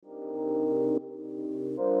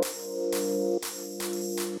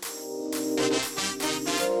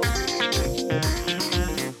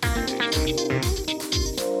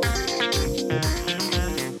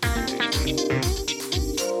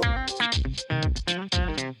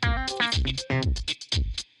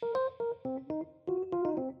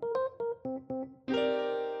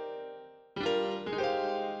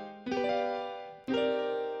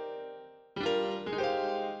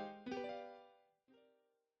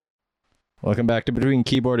Welcome back to Between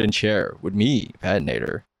Keyboard and Chair with me,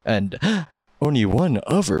 Patinator, and only one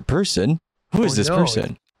other person. Who is this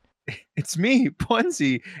person? It's me,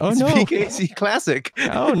 Ponzi. Oh it's no. BKC Classic.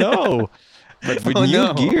 Oh no. But with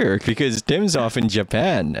new gear, because Tim's off in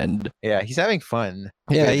Japan, and yeah, he's having fun.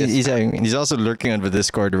 Yeah, he's also lurking on the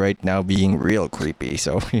Discord right now, being real creepy.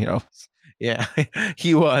 So Yeah,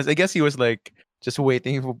 he was. I guess he was like just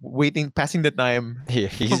waiting, passing the time.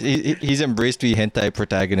 He's embraced the hentai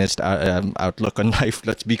protagonist outlook on life.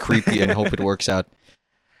 Let's be creepy and hope it works out.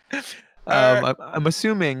 I'm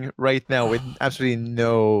assuming right now with absolutely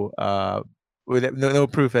no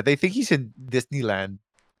proof that they think he's in Disneyland.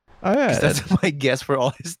 Oh yeah, that's my guess for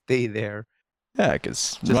all his stay there. Yeah,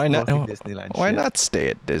 because why not? Disneyland why not stay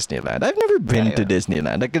at Disneyland? I've never been to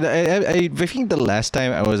Disneyland. Like I think the last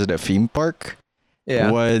time I was at a theme park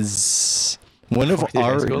was one of our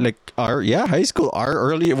high school,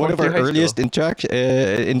 one of our earliest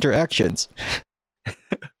interactions.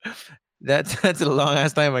 That's a long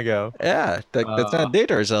ass time ago. Yeah, let's not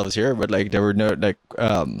date ourselves here, but like there were no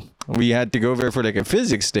we had to go there for like a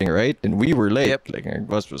physics thing, right? And we were late. Yep. Like our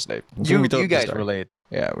bus was late. You guys were late.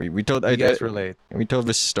 Yeah, we told you guys were late. We told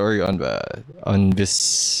this story on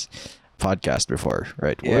this podcast before,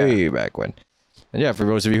 right? Yeah. Way back when. And yeah, for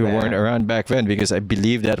those of you who weren't around back then, because I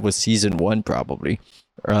believe that was season 1 probably.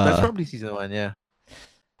 That's probably season 1, yeah.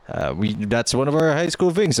 That's one of our high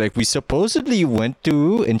school things. Like we supposedly went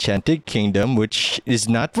to Enchanted Kingdom, which is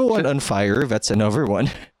not the one on fire. That's another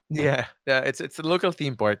one. Yeah, it's a local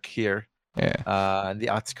theme park here. Yeah. In the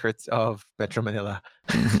outskirts of Metro Manila.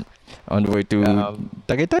 On the way to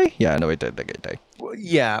Tagaytay? Yeah, on the way to Tagaytay.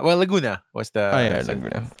 Well, Laguna was the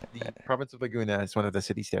Laguna. The province of Laguna is one of the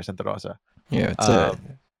cities there, Santa Rosa. Yeah,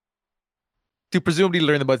 to presumably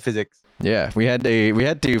learn about physics. Yeah, we had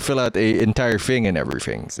to fill out a entire thing and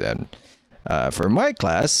everything. And for my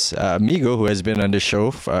class, Migo, who has been on the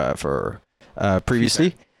show for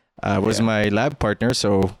previously, was my lab partner.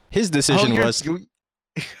 So his decision was.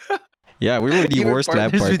 Yeah, we were the worst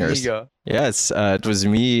lab partners. Yes, it was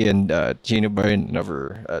me and Gino Bay and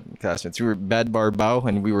another classmates. We were bad barbao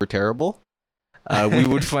and we were terrible. We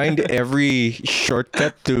would find every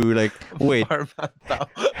shortcut to like wait.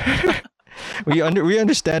 We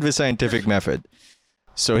understand the scientific method.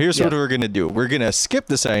 So here's what we're gonna do. We're gonna skip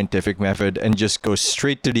the scientific method and just go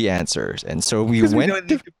straight to the answers. And so we don't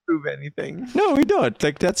need to prove anything. No, we don't.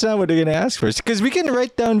 Like that's not what they're gonna ask for. Because we can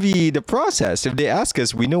write down the process. If they ask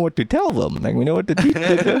us, we know what to tell them. Like we know what to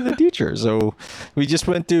tell the teacher. So we just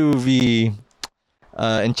went to the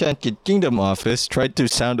Enchanted Kingdom office, tried to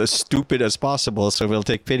sound as stupid as possible, so they'll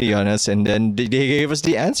take pity on us, and then they gave us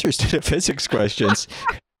the answers to the physics questions.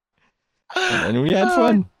 And we had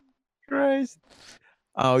fun. Christ.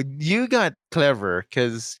 Oh, you got clever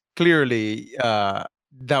because clearly that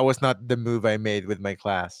was not the move I made with my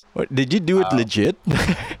class. What, did you do it legit?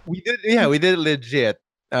 We did it legit.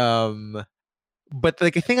 But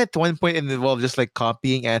like I think at one point it involved just like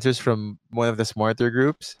copying answers from one of the smarter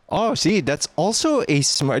groups. Oh, see, that's also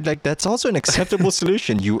that's also an acceptable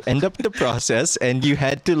solution. You end up the process and you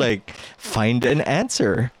had to like find an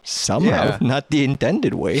answer somehow, not the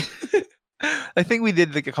intended way. I think we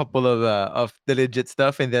did like a couple of the legit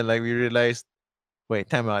stuff, and then like we realized, wait,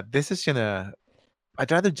 time out. This is I'd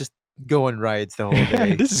rather just go on rides the whole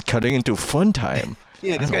day. This is cutting into fun time.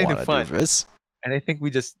 Yeah, this is cutting into fun. And I think we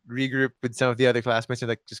just regrouped with some of the other classmates and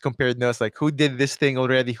like just compared notes, like who did this thing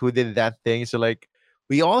already, who did that thing. So like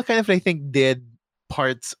we all kind of I think did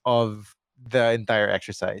parts of the entire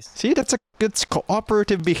exercise. See, that's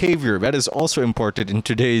cooperative behavior. That is also important in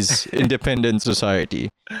today's independent society.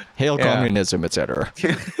 Hail communism, etc.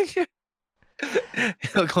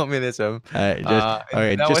 Hail communism.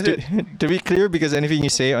 Just to be clear, because anything you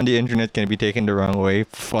say on the internet can be taken the wrong way.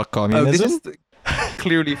 Fuck communism. This is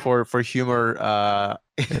clearly for humor.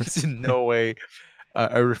 It's in no way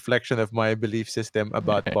a reflection of my belief system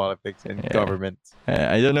about politics and government.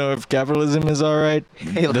 I don't know if capitalism is all right.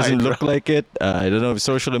 It doesn't look like it. I don't know if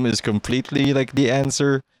socialism is completely like the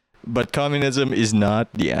answer, but communism is not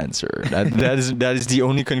the answer. That is the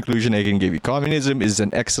only conclusion I can give you. Communism is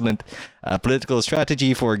an excellent political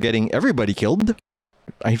strategy for getting everybody killed.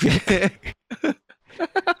 I feel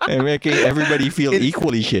and making everybody feel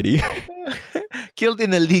equally shitty. Killed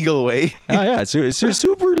in a legal way. Yeah, so it's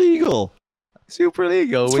super legal. Super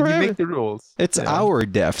legal when you make the rules. It's our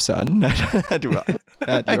death, son. Not your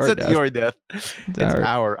death. It's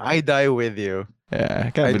our. I die with you. Yeah,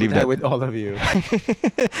 I can't believe that. With all of you.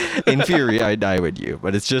 In theory, I die with you,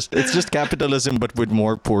 but it's just capitalism, but with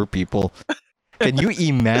more poor people. Can you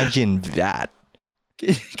imagine that?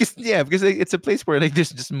 because like, it's a place where like there's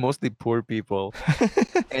just mostly poor people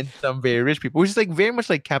and some very rich people, which is like very much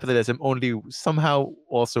like capitalism, only somehow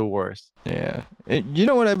also worse. Yeah. You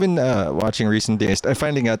know what I've been watching recently? I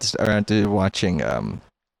finally got around to watching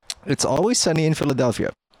It's Always Sunny in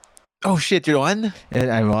Philadelphia. Oh shit, you're on?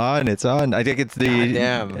 And I'm on. It's on. I think it's God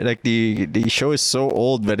damn. like the show is so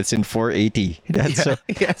old, but it's in 480. That's so.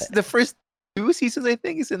 Yes, the first 2 seasons I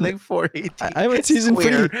think is in like 480. I'm at season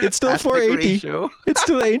 3. It's still aspect 480. ratio. It's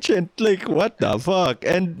still ancient. Like, what the fuck?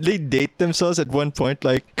 And they date themselves at one point.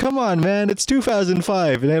 Like, come on, man. It's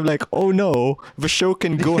 2005. And I'm like, oh no, the show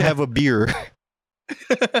can go have a beer.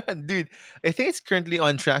 Dude, I think it's currently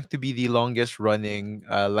on track to be the longest running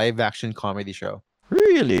live action comedy show.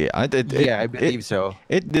 Really? I believe so.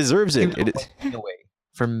 It deserves it. In a way,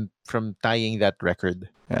 from tying that record.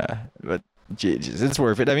 Yeah, but Jesus, it's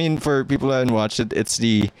worth it. I mean, for people who haven't watched it, it's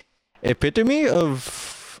the epitome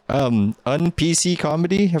of un-PC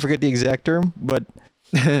comedy. I forget the exact term, but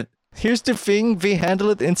here's the thing: they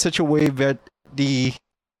handle it in such a way that the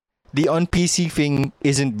un-PC thing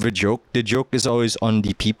isn't the joke. The joke is always on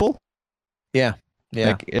the people. Yeah.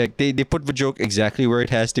 Yeah. Like they put the joke exactly where it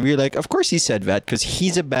has to be. Like, of course he said that because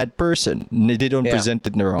he's a bad person. They don't present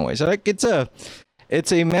it in the wrong way. So like it's a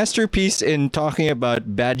masterpiece in talking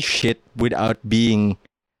about bad shit without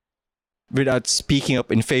speaking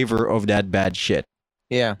up in favor of that bad shit.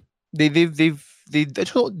 Yeah. They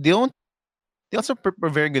also are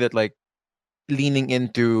very good at like leaning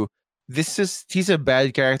into he's a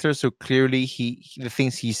bad character, so clearly the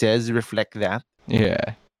things he says reflect that.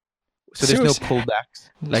 Yeah. So there's no pullbacks.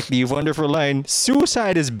 Like the wonderful line,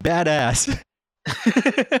 "Suicide is badass."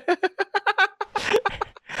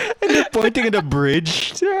 And they're pointing at a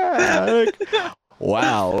bridge. Yeah, like,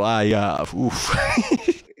 wow. Yeah. Oof.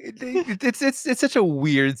 It's such a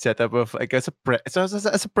weird setup of like as a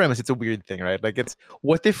premise. It's a weird thing, right? Like it's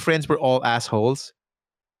what if friends were all assholes?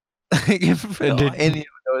 Like if any of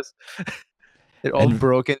those, they're all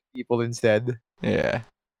broken people instead. Yeah.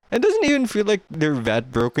 It doesn't even feel like they're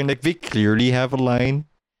that broken. Like they clearly have a line.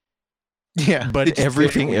 Yeah. But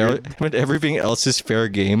everything else is fair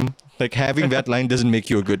game. Like having that line doesn't make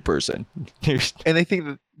you a good person. And I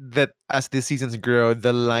think that as the seasons grow,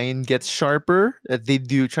 the line gets sharper. That they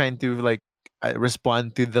do trying to like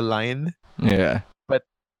respond to the line. Yeah. But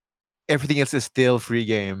everything else is still free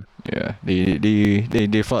game. Yeah.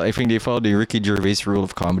 They follow, I think they follow the Ricky Gervais rule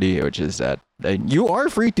of comedy, which is that you are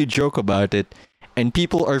free to joke about it. And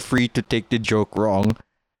people are free to take the joke wrong.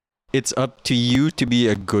 It's up to you to be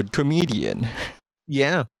a good comedian.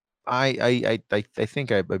 Yeah, I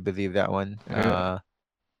think I believe that one. Yeah.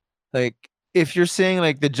 Like if you're saying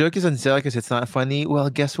like the joke is unselling because it's not funny, well,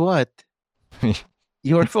 guess what?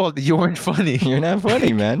 Your fault. You weren't funny. You're not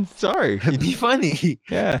funny, man. Sorry. Be funny.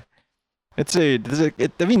 Yeah. I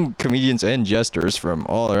mean, comedians and jesters from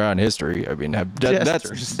all around history. I mean,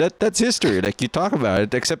 that's history. Like you talk about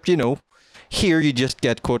it, except here you just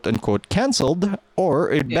get quote unquote canceled,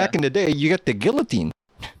 or back in the day you get the guillotine,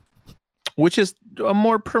 which is a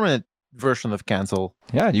more permanent version of cancel.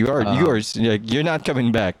 Yeah, you're not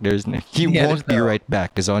coming back. He won't be right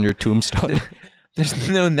back is on your tombstone. There's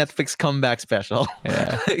no Netflix comeback special.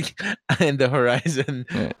 Yeah. In the horizon,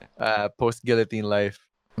 post guillotine life.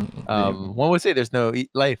 One would say there's no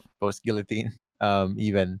life post guillotine.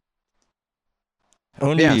 Even.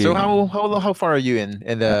 Only, yeah. So how far are you in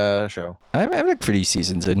the show? I'm like 3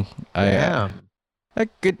 seasons in. I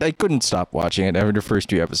couldn't stop watching it after the first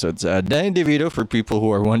 2 episodes. Danny DeVito, for people who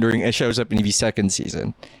are wondering, it shows up in the second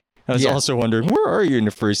season. I was also wondering, where are you in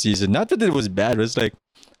the first season? Not that it was bad. It was like,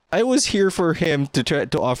 I was here for him to try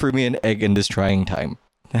to offer me an egg in this trying time.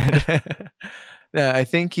 Yeah, I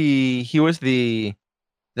think he was the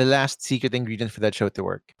last secret ingredient for that show to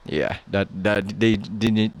work. Yeah, that they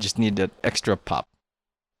didn't just need that extra pop.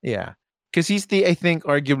 Yeah, because he's I think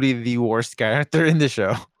arguably the worst character in the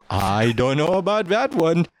show. I don't know about that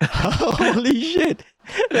one. Holy shit!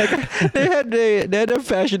 Like they had a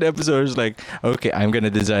fashion episodes like, okay, I'm gonna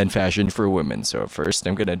design fashion for women. So first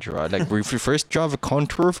I'm gonna draw if we first draw the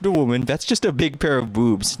contour of the woman, that's just a big pair of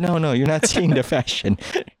boobs. No, you're not seeing the fashion.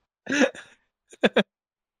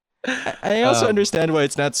 I also understand why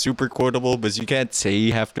it's not super quotable, because you can't say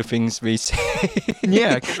half the things they say.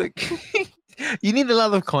 Yeah, because you need a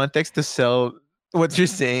lot of context to sell what you're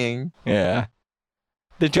saying. Yeah.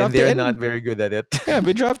 They're not very good at it. Yeah,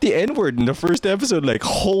 they dropped the N-word in the first episode. Like,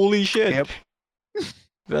 holy shit. Yep.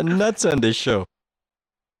 They're nuts on this show.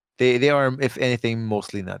 They are, if anything,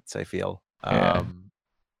 mostly nuts, I feel. Yeah.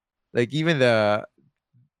 Like even the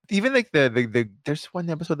there's one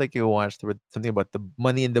episode like you watched with something about the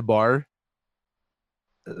money in the bar.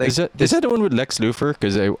 Like Is that this, the one with Lex Luthor?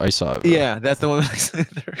 Because I saw it. yeah, that's the one with Lex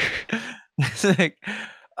Luthor. It's like,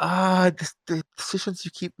 the decisions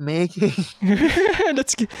you keep making.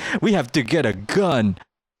 We have to get a gun.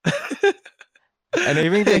 And I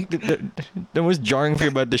think like the most jarring thing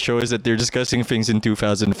about the show is that they're discussing things in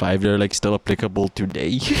 2005 that are like still applicable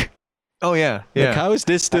today. Oh yeah, Like, how is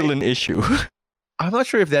this still an issue? I'm not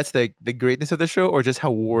sure if that's like the greatness of the show or just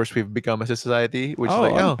how worse we've become as a society. Which is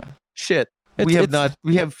like, shit, we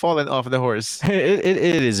have fallen off the horse. It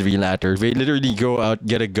is the latter. They literally go out,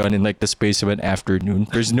 get a gun in like the space of an afternoon.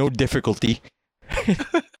 There's no difficulty.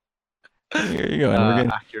 Here you go.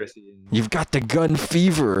 Accuracy. You've got the gun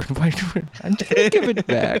fever. I'm gonna give it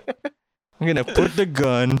back. I'm gonna put the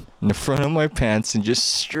gun in the front of my pants and just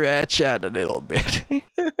stretch out a little bit.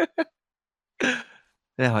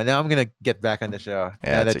 Now I'm gonna get back on the show.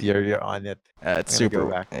 Now that you're on it. It's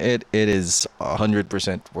super. It is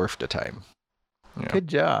 100% worth the time. Yeah. Good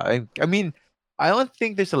job. I mean, I don't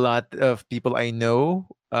think there's a lot of people I know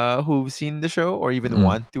who've seen the show or even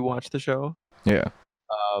want to watch the show. Yeah.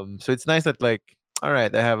 So it's nice that like, all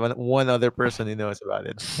right, I have one other person who knows about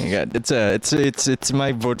it. Yeah, it's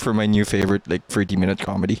my vote for my new favorite like 30-minute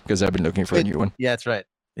comedy because I've been looking for a new one. Yeah, that's right.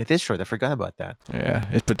 It is short. I forgot about that. Yeah,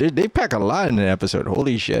 but they pack a lot in an episode.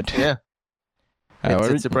 Holy shit. Yeah.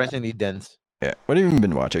 It's surprisingly dense. Yeah. What have you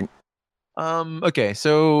been watching? Okay,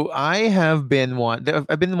 so I've been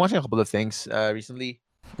watching a couple of things recently.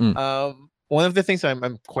 One of the things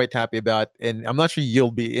I'm quite happy about, and I'm not sure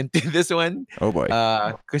you'll be into this one. Oh boy.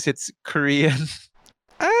 Because it's Korean.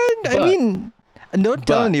 And I mean, don't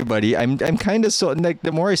tell anybody. I'm kind of sold. Like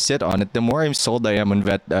the more I sit on it, the more I'm sold I am on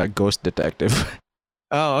that Ghost Detective.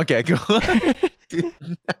 Oh, okay, cool.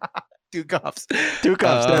 Two cops.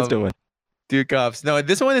 That's the one. Two cops. No,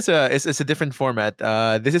 this one is a different format.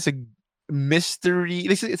 This is a mystery.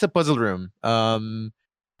 It's a puzzle room. And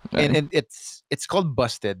it's called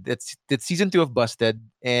Busted. It's season 2 of Busted,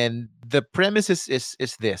 and the premise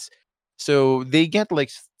is this. So they get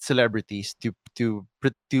like celebrities to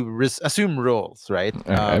assume roles, right?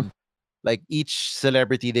 Okay. Like each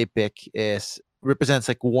celebrity they pick represents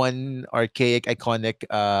like one archaic, iconic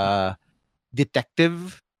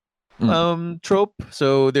detective trope.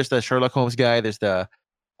 So there's the Sherlock Holmes guy, there's the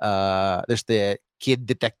kid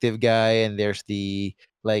detective guy, and there's the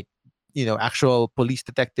like actual police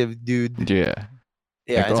detective dude. Yeah.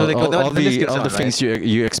 Yeah, like so all the things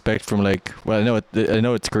you expect from like, well, I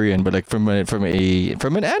know it's Korean, but like from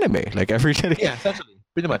an anime, like everything. Yeah, essentially,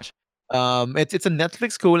 pretty much. It's a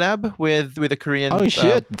Netflix collab with a Korean. Oh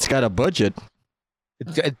shit! It's got a budget.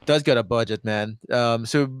 It does got a budget, man.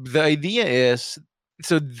 So the idea is,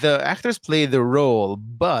 so the actors play the role,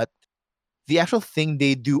 but the actual thing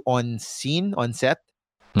they do on set,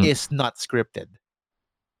 is not scripted.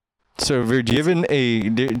 So we're given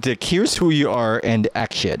here's who you are and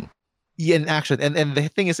action. Yeah, and action. And the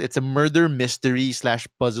thing is, it's a murder mystery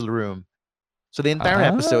 / puzzle room. So the entire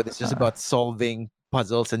episode is just about solving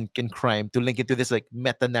puzzles and crime to link into this like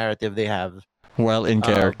meta narrative they have. While in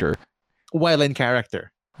character.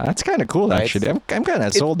 That's kind of cool, right? Actually. I'm kind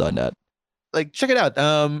of sold on that. Like, check it out.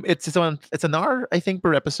 It's an hour, I think,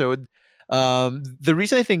 per episode. The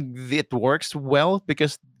reason I think it works well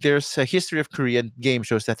because there's a history of Korean game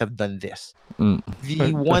shows that have done this.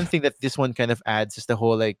 The one thing that this one kind of adds is the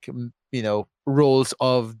whole like roles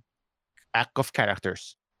of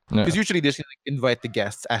characters. Because usually they just like, invite the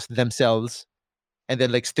guests as themselves, and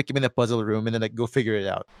then like stick them in a puzzle room and then like go figure it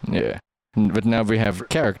out. Yeah, but now we have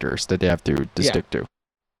characters that they have to stick to.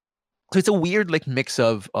 So it's a weird like mix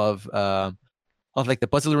of like the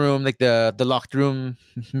puzzle room, like the locked room,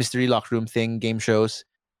 mystery locked room thing, game shows,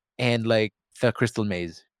 and like the Crystal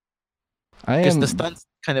Maze. Because the stunts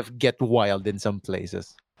kind of get wild in some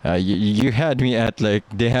places. You had me at like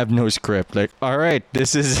they have no script. Like, all right,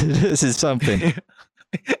 this is something.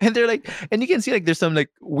 And they're like, and you can see like there's some like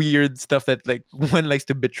weird stuff that like one likes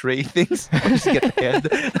to betray things or just get ahead.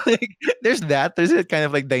 Like there's a kind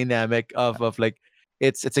of like dynamic of like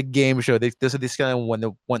it's a game show. There's this kind of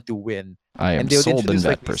want to win. I am sold in that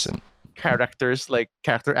like, person. Characters like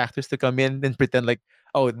character actors to come in and pretend like,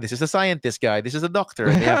 oh, this is a scientist guy, this is a doctor.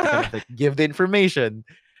 And they have to kind of, like, give the information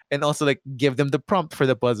and also like give them the prompt for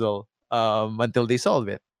the puzzle until they solve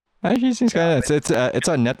it. Actually, seems kind of it's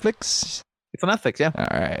on Netflix. It's on Netflix, yeah.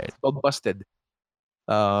 All right. It's called Busted.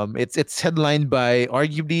 It's headlined by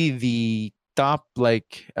arguably the top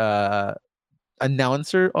like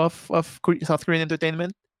announcer of South Korean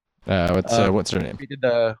entertainment. What's her name?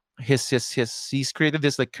 He's created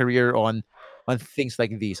this like career on things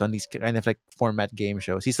like these, on these kind of like format game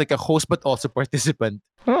shows. He's like a host but also participant.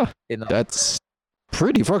 That's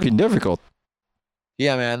pretty fucking difficult.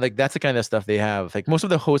 Yeah, man. Like that's the kind of stuff they have. Like most of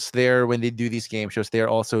the hosts there, when they do these game shows, they're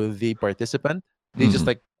also the participant. They just Mhm.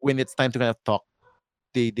 like when it's time to kind of talk,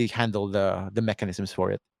 they handle the mechanisms for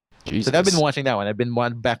it. So I've been Jesus. watching that one. I've been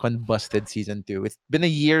back on Busted season 2. It's been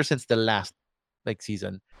a year since the last like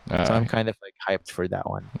season, so I'm Uh, kind of like hyped for that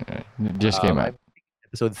one. it just came out. I'm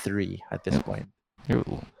episode 3 at this Yeah. point.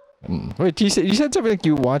 Ooh. Wait, you said something like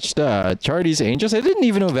you watched Charlie's Angels? I didn't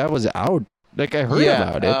even know that was out. Like I heard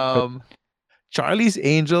about it. Charlie's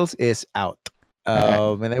Angels is out.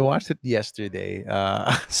 Uh, And I watched it yesterday.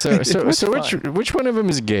 so it so was so fun. which one of them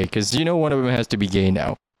is gay? Because one of them has to be gay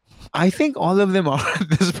now. I think all of them are at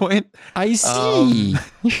this point. I see.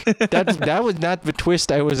 That was not the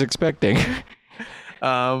twist I was expecting.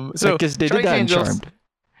 So Because they did Charlie's that in Angels. Charmed.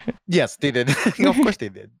 Yes, they did. Of course they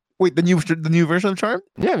did. Wait, the new version of Charmed?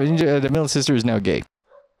 Yeah, the middle sister is now gay.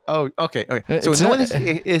 Oh, okay. So It's no not- one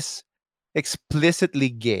is explicitly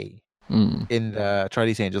gay Mm. in the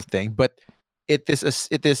Charlie's Angels thing, but it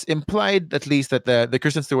is implied at least that the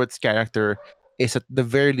Kristen Stewart's character is at the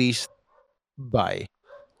very least bi.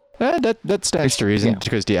 That stands to reason Yeah.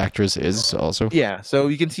 because the actress is also. Yeah, so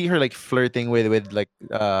you can see her like flirting with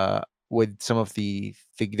some of the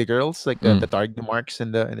girls, like the target marks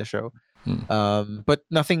in the show. But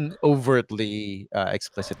nothing overtly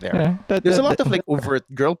explicit there. Yeah, There's a lot of like overt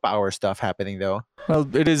girl power stuff happening though, Well,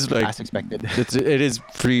 it is like as expected. it is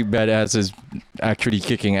three badasses actually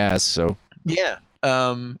kicking ass. So Yeah.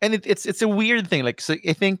 And it's a weird thing. Like, so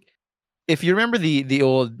I think if you remember the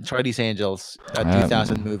old Charlie's Angels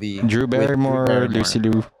 2000 movie, Drew with Barrymore, Lucy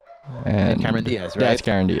Liu, and Cameron Diaz, right? That's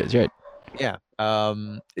Cameron Diaz, right? Yeah.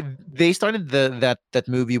 They started that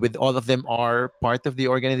movie with all of them are part of the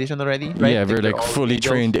organization already, right? Yeah, we're they're like all fully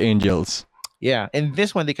angels. trained angels. Yeah, and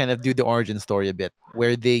this one they kind of do the origin story a bit,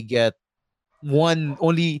 where they get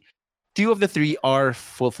only 2 of the 3 are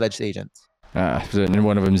full-fledged agents, And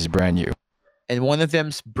one of them is brand new. and one of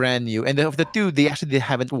them's brand new, and of the 2 they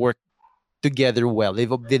haven't worked together well. They've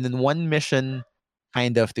been in one mission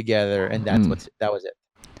kind of together, and that was it.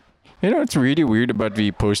 What's really weird about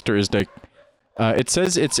the poster is like, it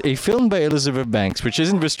says it's a film by Elizabeth Banks, which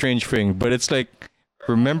isn't the strange thing, but it's like,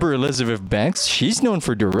 remember Elizabeth Banks? She's known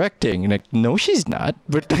for directing. Like, no, she's not.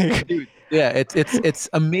 But like, Dude, yeah, it's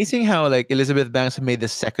amazing how like Elizabeth Banks made a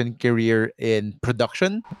second career in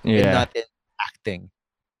production and yeah, not in acting,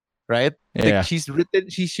 right? yeah, Like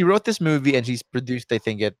she wrote this movie and she's produced, I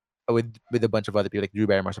think, it with a bunch of other people, like Drew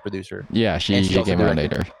Barrymore's a producer, yeah. She and she also came out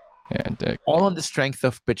directed. later. And all on the strength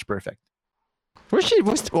of Pitch Perfect.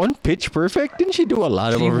 was on Pitch Perfect? Didn't she do a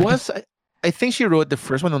lot of? She was. I think she wrote the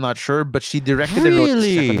first one. I'm not sure, but she directed and wrote the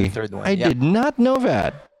second Really? and third one. I did not know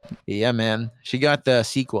that. Yeah, man. She got the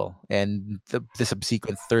sequel and the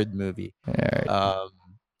subsequent third movie. All right.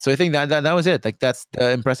 So I think that was it. Like that's the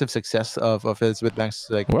impressive success of Elizabeth Banks.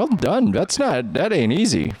 Like, Well done. That ain't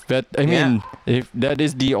easy. That I mean, if that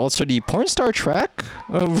is also the porn star track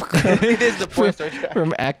of it is the porn star track.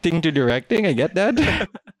 from acting to directing. I get that.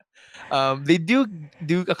 They do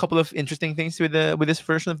a couple of interesting things with this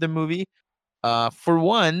version of the movie. For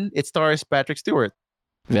one, it stars Patrick Stewart.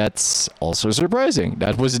 That's also surprising.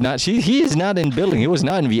 That was not. He is not in billing. He was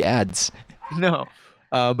not in the ads. No,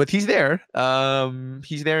 but he's there.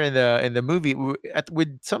 He's there in the movie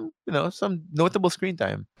with some some notable screen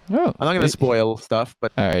time. Oh, I'm not gonna spoil stuff,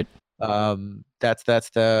 but all right. that's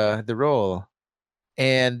the role.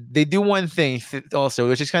 And they do one thing also,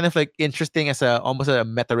 which is kind of like interesting as almost a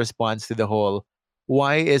meta response to the whole.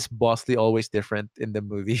 Why is Bosley always different in the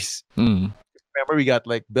movies? Remember, we got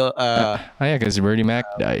like Bill. Yeah, because Bernie Mac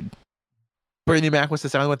died. Bernie Mac was the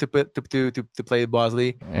second one to play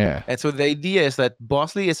Bosley. Yeah. And so the idea is that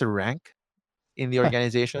Bosley is a rank in the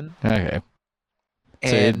organization. Okay.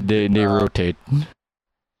 And so they rotate.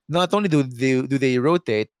 Not only do they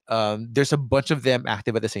rotate, there's a bunch of them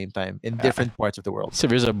active at the same time in different parts of the world. So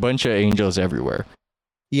there's a bunch of angels everywhere.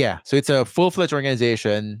 Yeah, so it's a full-fledged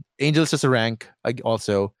organization. Angels is a rank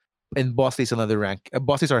also, and Bosley's another rank.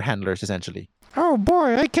 Bosleys are handlers essentially. Oh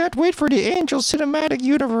boy, I can't wait for the Angel Cinematic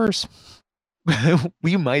Universe.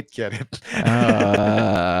 We might get it.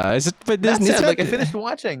 Is it? But this That said, like I finished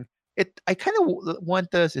watching it. I kind of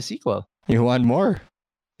want a sequel. You want more?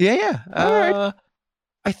 Yeah. All right.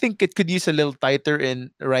 I think it could use a little tighter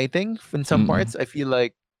in writing in some parts. I feel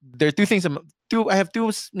like there are two things. I have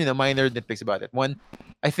two minor nitpicks about it. One,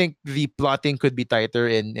 I think the plotting could be tighter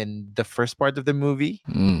in the first part of the movie.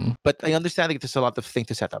 But I understand that there's a lot of things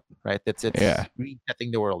to set up, right? It's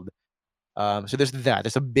resetting the world. So there's that.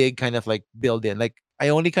 There's a big kind of like build in. Like I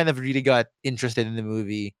only kind of really got interested in the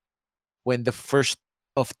movie when the first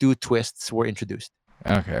of 2 twists were introduced.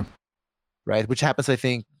 Okay. Right, which happens I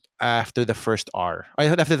think after the first hour.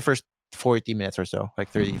 After the first 40 minutes or so, like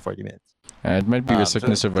 30, 40 minutes. It might be the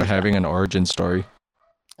sickness of having an origin story.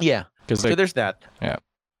 Yeah. Because so there's that. Yeah.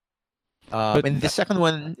 And the second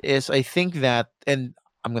one is, I think that, and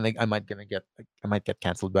I might get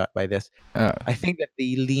canceled by this. I think that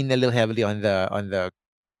they lean a little heavily on the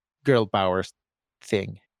girl powers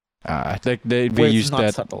thing. Like they use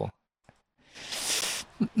that. Subtle.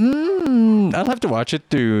 I'll have to watch it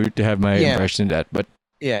to have my impression of that, but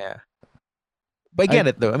yeah. But I get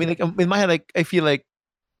it though. I mean, like in my head, like I feel like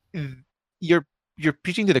you're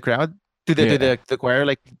preaching to the crowd, to the choir.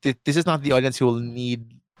 Like this is not the audience who will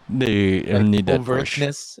need need that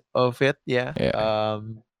overtness of it. Yeah.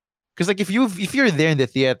 Because like if you're there in the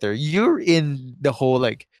theater, you're in the whole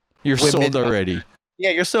like you're sold already.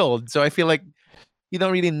 Yeah, you're sold. So I feel like you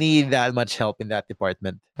don't really need that much help in that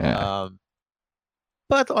department. Yeah.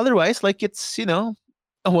 But otherwise, like it's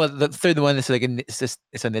well, the third one is like it's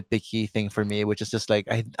a nitpicky thing for me, which is just like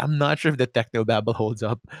I'm not sure if the technobabble holds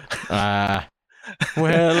up.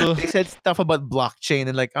 Well, they said stuff about blockchain,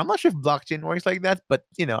 and like I'm not sure if blockchain works like that, but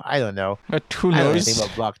I don't know. But who knows? I don't know anything about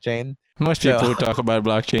blockchain. Most people who talk about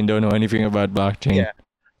blockchain don't know anything about blockchain. Yeah,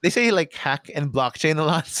 they say like hack and blockchain a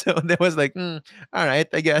lot, so there was like, all right,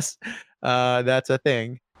 I guess that's a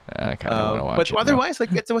thing. I kind of want to watch but it. But otherwise,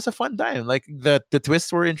 like it was a fun time. Like the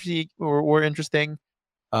twists were interesting.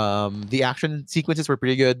 The action sequences were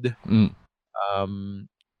pretty good.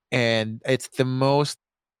 And it's the most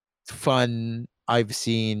fun I've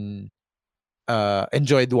seen.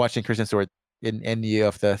 Enjoyed watching Kristen Stewart in any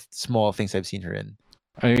of the small things I've seen her in.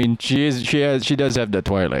 I mean, she does have the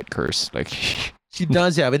Twilight curse. Like she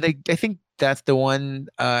does have, and I think that's the one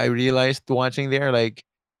I realized watching there. Like,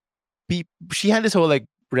 she had this whole like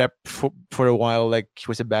rep for a while, like she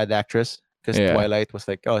was a bad actress because Twilight was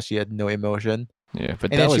like, oh, she had no emotion. Yeah,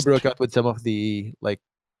 but then she broke out with some of the like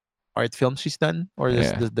art films she's done, or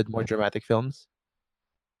the more dramatic films.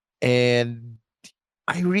 And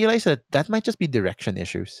I realized that might just be direction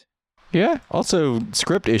issues. Yeah, also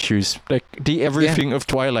script issues. Like the everything of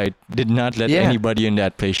Twilight did not let anybody in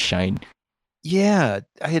that place shine. Yeah,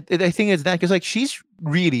 I think it's that because like she's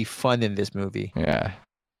really fun in this movie. Yeah,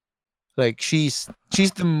 like she's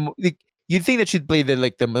you'd think that she'd play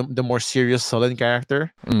the more serious sullen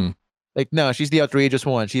character. Like no, she's the outrageous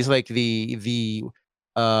one. She's like the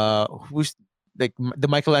who's like the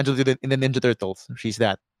Michelangelo in the Ninja Turtles. She's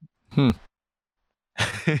that.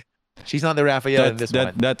 She's not the Raphael in this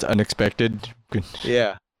one. That's unexpected.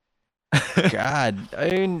 Yeah. God, I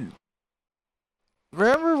mean,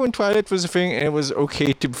 remember when Twilight was a thing and it was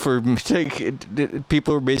okay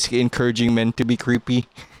people were basically encouraging men to be creepy.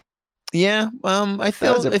 Yeah. I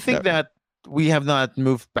think that we have not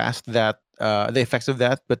moved past that, the effects of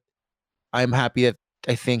that, but I'm happy that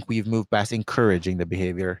I think we've moved past encouraging the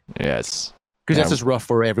behavior. Yes. Because that's just rough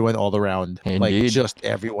for everyone all around. Indeed. Like just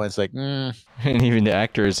everyone's like, And even the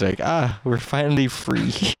actor is like, we're finally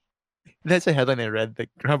free. That's a headline I read. Like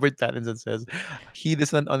Robert Pattinson says, he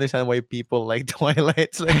doesn't understand why people like Twilight.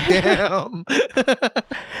 It's like, damn.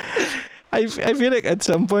 I feel like at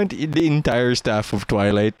some point the entire staff of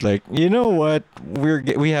Twilight, like, you know what?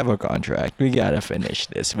 We have a contract. We gotta finish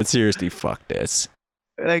this. But seriously, fuck this.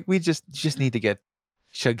 Like we just need to get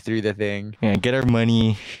chugged through the thing. Yeah, get our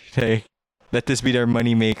money. Like, let this be our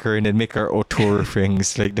money maker, and then make our auteur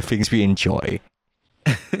things, like the things we enjoy.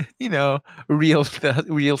 Real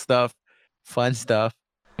stuff, fun stuff.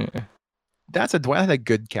 Yeah. That's a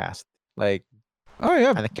good cast. Like, oh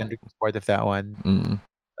yeah, and Kendrick was part of that one.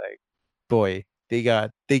 Like, boy, they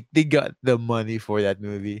got the money for that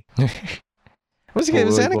movie.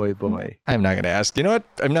 Boy. I'm not gonna ask. You know what?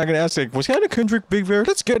 I'm not gonna ask. Like, was Anna Kendrick big there?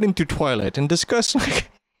 Let's get into Twilight and discuss.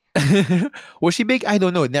 Like, was she big? I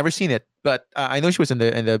don't know. Never seen it, but I know she was in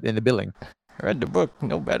the billing. I read the book.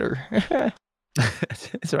 No better.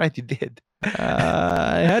 That's right. You did.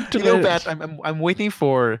 I had to. Pat, I'm waiting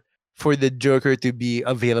for the Joker to be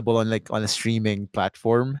available on a streaming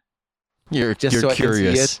platform. You're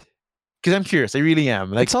curious. Because I'm curious. I really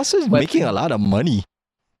am. Like, it's also making a lot of money.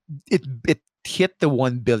 It hit the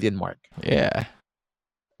 1 billion mark. Yeah.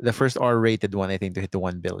 The first R-rated one, I think, to hit the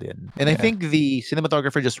 1 billion. And I think the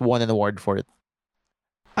cinematographer just won an award for it.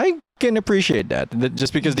 I can appreciate that.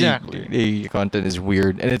 Just because the content is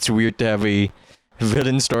weird. And it's weird to have a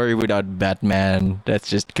villain story without Batman. That's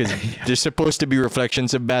just because there's supposed to be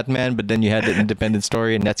reflections of Batman, but then you had the independent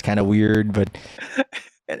story, and that's kind of weird. But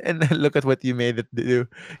and look at what you made it do.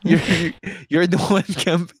 You're the one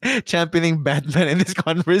championing Batman in this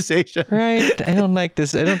conversation. Right. I don't like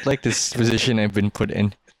this position I've been put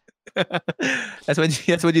in. That's what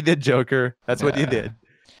you did, Joker. That's what you did.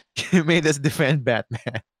 You made us defend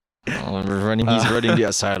Batman. He's running the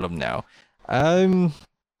asylum now.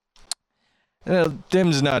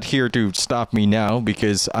 Tim's not here to stop me now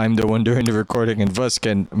because I'm the one doing the recording and Vuz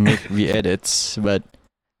can make the edits. But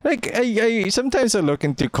like, I sometimes I look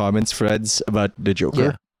into comments threads about the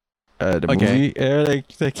Joker. The movie,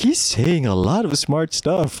 like he's saying a lot of smart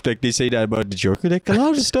stuff. Like they say that about the Joker, like a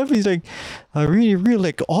lot of stuff. He's like, really,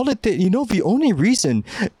 like all the only reason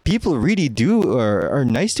people really do are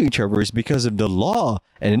nice to each other is because of the law.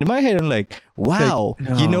 And in my head, I'm like, wow,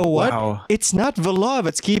 you know what? Wow. It's not the law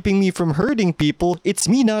that's keeping me from hurting people. It's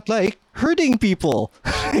me not like hurting people.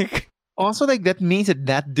 Also, like that means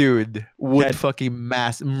that dude would fucking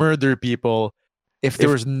mass murder people. If there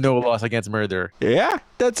was no laws against murder. Yeah,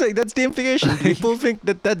 that's the implication. People think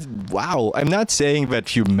that's wow. I'm not saying that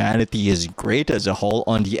humanity is great as a whole.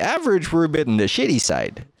 On the average, we're a bit on the shitty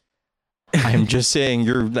side. I'm just saying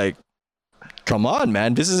you're like, come on,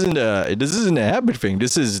 man. This isn't a habit thing.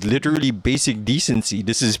 This is literally basic decency.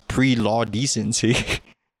 This is pre-law decency.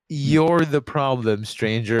 You're the problem,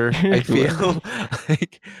 stranger. I feel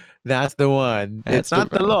like that's the one. It's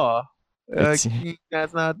not the law. That's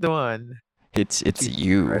not the one. It's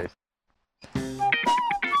you. Right.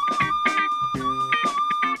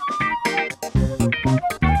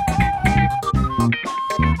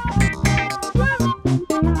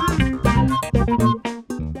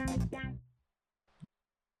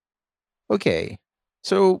 Okay,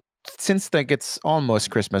 so since like it's almost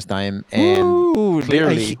Christmas time and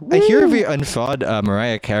clearly I hear we unthawed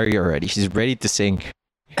Mariah Carey already. She's ready to sing.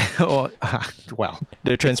 Well,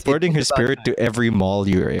 they're transporting her spirit to every mall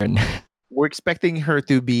you're in. We're expecting her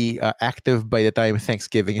to be active by the time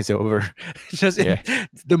Thanksgiving is over. Just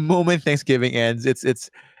the moment Thanksgiving ends, it's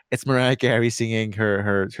Mariah Carey singing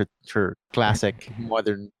her classic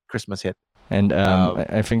modern Christmas hit. And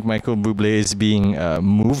I think Michael Bublé is being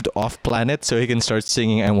moved off planet so he can start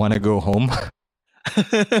singing "I Wanna Go Home."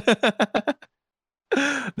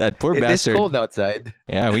 That poor bastard. It's cold outside.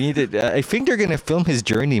 Yeah, we need it. I think they're gonna film his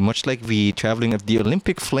journey, much like the traveling of the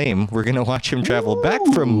Olympic flame. We're gonna watch him travel back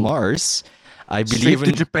from Mars. I believe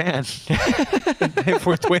to Japan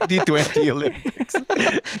for 2020 Olympics.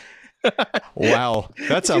 Wow,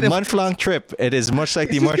 that's a month-long trip. It is much like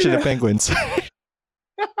the March of the Penguins.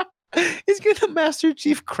 He's gonna Master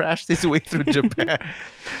Chief crash his way through Japan.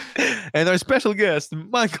 And our special guest,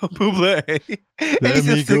 Michael Bublé. Let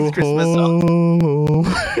me go home.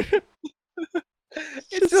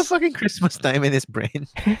 It's still fucking Christmas time in his brain.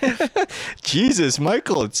 Jesus,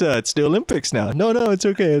 Michael, it's the Olympics now. No, it's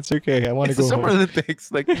okay. It's okay. I want to go Summer home. Olympics.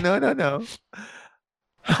 Like, no.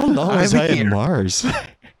 How long was I on Mars?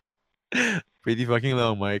 Pretty fucking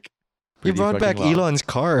long, Mike. You brought back Elon's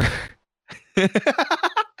car.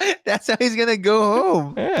 That's how he's gonna go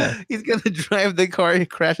home. Yeah. He's gonna drive the car and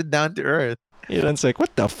crash it down to Earth. Elon's like,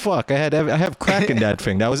 what the fuck? I have crack in that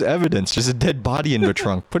thing. That was evidence. Just a dead body in the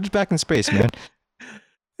trunk. Put it back in space, man.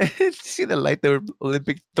 He's gonna light the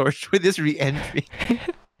Olympic torch with his re-entry.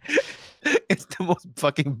 It's the most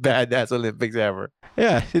fucking badass Olympics ever.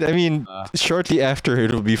 Yeah, I mean, shortly after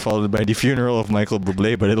it'll be followed by the funeral of Michael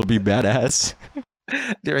Bublé, but it'll be badass.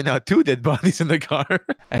 There are now 2 dead bodies in the car.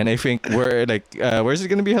 And I think where's it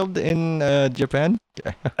going to be held in Japan?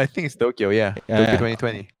 I think it's Tokyo, yeah. Tokyo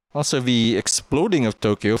 2020. Also, the exploding of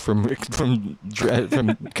Tokyo from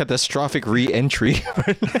catastrophic re-entry.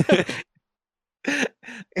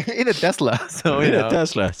 In a Tesla. So a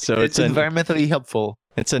Tesla. So it's environmentally helpful.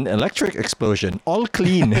 It's an electric explosion. All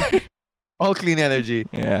clean. All clean energy.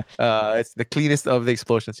 Yeah. It's the cleanest of the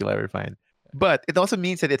explosions you'll ever find. But it also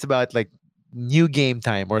means that it's about like new game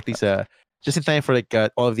time, or at least just in time for like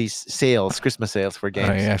all of these sales, Christmas sales for games.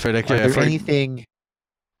 Oh, yeah, for like, Is there anything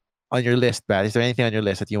on your list, Bat? Is there anything on your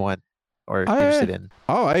list that you want or interested in?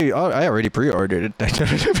 Oh, I already pre-ordered it. That's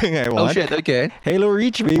everything I want. Oh shit! Okay. Halo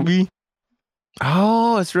Reach, baby.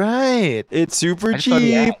 Oh, that's right. It's super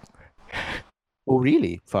cheap. Oh,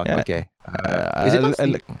 really? Fuck. Yeah. Okay. Is it on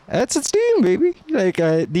Steam? It's on Steam, baby. Like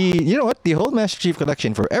you know what? The whole Master Chief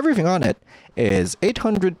Collection for everything on it is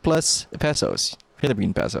 800 plus pesos,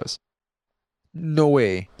 Philippine pesos. No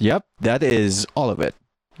way. Yep, that is all of it.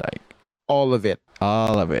 Like all of it.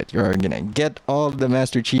 All of it. You're gonna get all the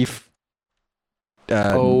Master Chief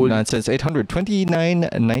nonsense.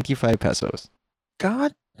 829.95 pesos.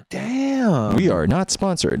 God damn. We are not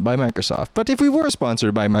sponsored by Microsoft, but if we were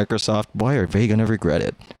sponsored by Microsoft, boy, are they gonna regret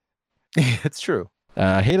it. It's true.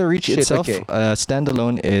 Halo Reach itself,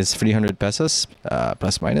 standalone, is 300 pesos,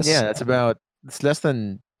 plus minus. Yeah, it's less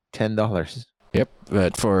than $10. Yep,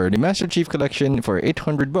 but for the Master Chief Collection, for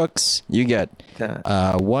 $800, you get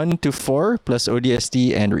 1 to 4 plus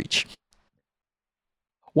ODST and Reach.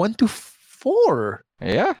 1 to 4?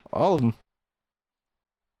 Yeah, all of them.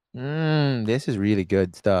 This is really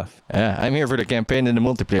good stuff. Yeah, I'm here for the campaign and the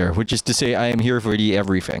multiplayer, which is to say, I am here for the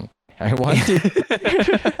everything. I want to.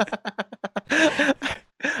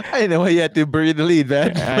 I know you had to bury the lead,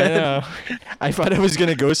 man. I know. I thought I was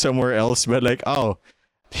gonna go somewhere else, but like, oh,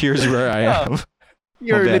 here's where I am.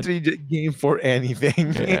 You're bad. literally just game for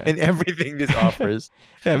anything and everything this offers.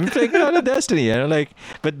 Yeah, I'm playing a lot of Destiny, and I'm like,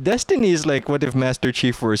 but Destiny is like, what if Master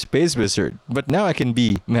Chief were a space wizard? But now I can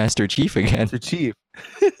be Master Chief again. Master Chief.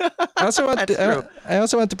 I also want I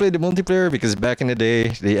also want to play the multiplayer because back in the day,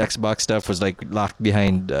 the Xbox stuff was like locked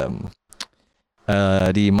behind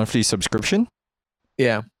the monthly subscription.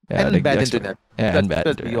 Yeah. And like bad the internet. Yeah, and bad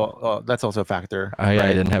That's, internet. that's also a factor. I right?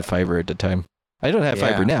 didn't have fiber at the time. I don't have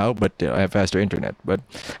fiber now, but I have faster internet. But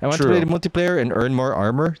I want to play the multiplayer and earn more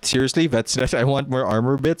armor. Seriously, that's I want more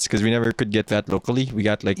armor bits because we never could get that locally. We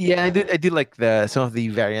got like I did like some of the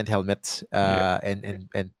variant helmets and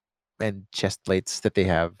chest plates that they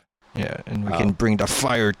have. Yeah, and we can bring the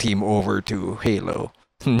fire team over to Halo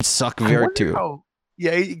and suck VR too.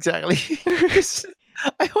 Yeah, exactly.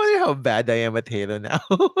 I wonder how bad I am at Halo now.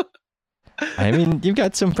 I mean, you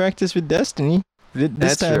got some practice with Destiny. This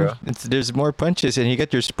That's time, true. There's more punches, and you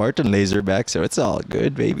get your Spartan laser back, so it's all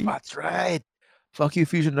good, baby. That's right. Fuck you,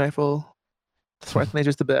 fusion rifle. Spartan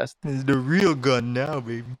laser's the best. It's the real gun now,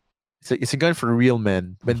 baby. It's a gun for real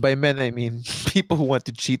men. But by men, I mean people who want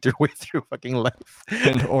to cheat their way through fucking life.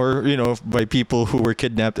 Or by people who were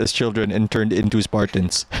kidnapped as children and turned into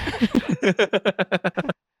Spartans.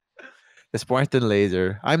 The Spartan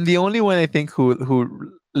laser. I'm the only one I think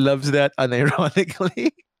who loves that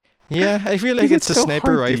unironically. Yeah, I feel like it's a so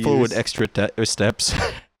sniper hard to rifle with use. extra steps.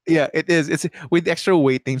 Yeah, it is. It's with extra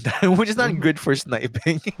waiting time, which is not good for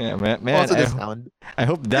sniping. Yeah, man. Also the sound. I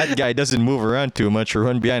hope that guy doesn't move around too much or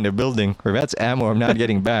run behind a building, or that's ammo I'm not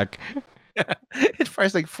getting back. It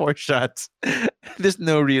fires like 4 shots. There's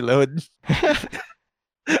no reload. I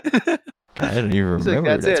don't even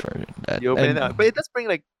remember that's it. That. You open it up. But it does bring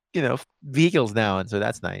vehicles down, so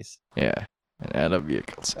that's nice. Yeah. And I love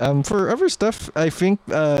vehicles. For other stuff, I think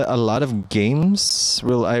a lot of games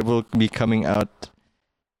will be coming out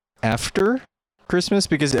after Christmas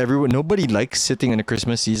because nobody likes sitting in the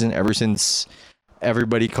Christmas season ever since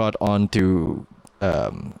everybody caught on to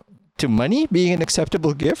money being an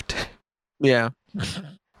acceptable gift. Yeah.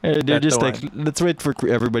 They're just like, let's wait for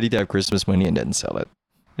everybody to have Christmas money and then sell it.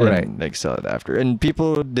 And, like sell it after. And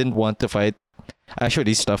people didn't want to fight.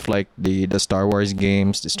 Actually, stuff like the Star Wars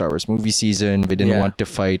games, the Star Wars movie season, we didn't want to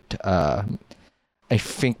fight. I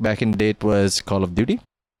think back in the day it was Call of Duty.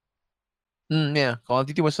 Yeah, Call of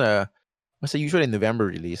Duty was usually November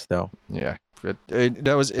release though. Yeah, but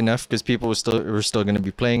that was enough because people were still going to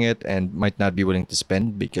be playing it and might not be willing to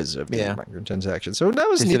spend because of the microtransactions. So that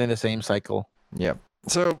was still in the same cycle. Yeah.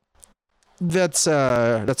 So that's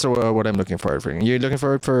what I'm looking forward for. You looking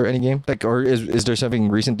forward for any game or is there something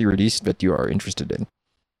recently released that you are interested in?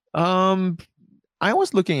 I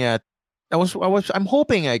was looking at. I'm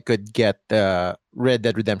hoping I could get Red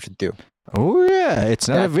Dead Redemption 2. Oh yeah, it's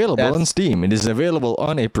not available on Steam. It is available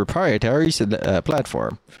on a proprietary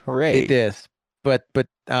platform. Hooray! It is, but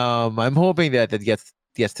I'm hoping that it gets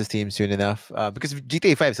to Steam soon enough. Because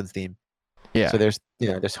GTA 5 is on Steam. Yeah. So there's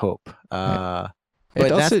hope. But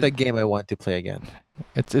that's the game I want to play again.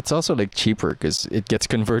 It's also like cheaper because it gets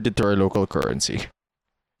converted to our local currency.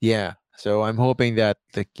 Yeah. So I'm hoping that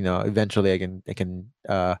eventually I can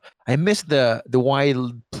I miss the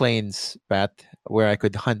wild plains, Pat, where I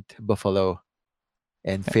could hunt buffalo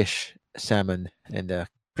and fish salmon in the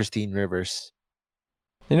pristine rivers.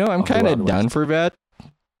 I'm kind of down for that.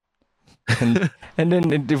 And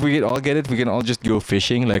then if we all get it, we can all just go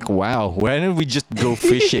fishing. Like, wow, why don't we just go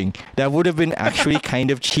fishing? That would have been actually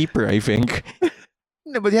kind of cheaper, I think.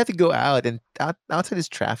 No, but you have to go out, and outside is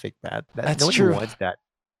traffic, Pat. That's no true. one wants that.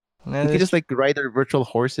 We can just ride our virtual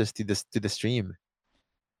horses to the stream.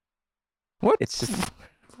 What? It's just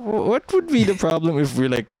what would be the problem if we're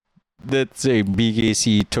like, let's say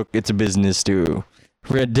BKC took its business to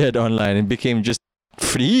Red Dead Online and became just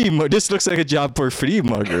free? This looks like a job for free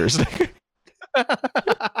muggers.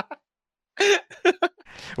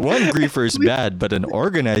 One griefer is bad, but an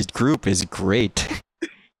organized group is great.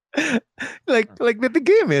 like the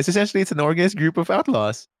game is essentially it's an organized group of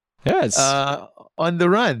outlaws. Yes. On the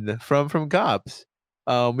run from cops.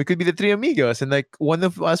 We could be the three amigos, and one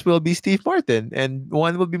of us will be Steve Martin, and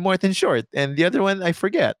one will be Martin Short, and the other one I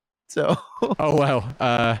forget. So. Oh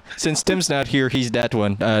wow! Since Tim's not here, he's that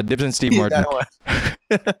one. Dibs and Steve Martin. That one.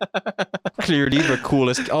 Clearly the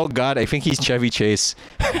coolest. Oh God, I think he's Chevy Chase.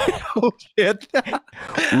 Oh shit!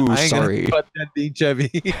 Ooh, sorry. But that being Chevy.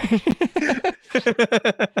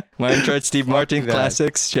 Minecraft, Steve Martin that.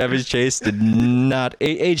 classics, Chevy Chase did not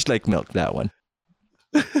age like milk. That one.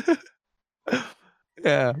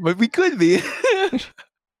 Yeah, but we could be.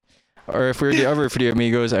 Or if we're the other three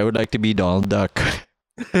amigos, I would like to be Donald Duck.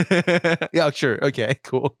 Yeah, sure. Okay,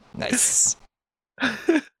 cool. Nice.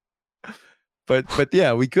 But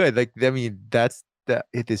yeah, we could. Like, I mean,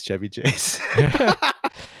 it is Chevy Chase.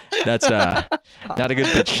 That's not a good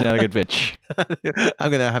pitch. Not a good pitch.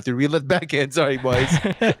 I'm gonna have to reel it back in. Sorry, boys.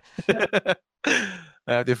 I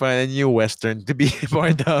have to find a new Western to be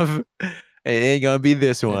part of. It ain't gonna be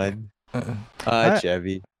this one.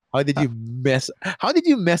 Chevy. How did you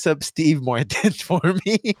mess up Steve Martin for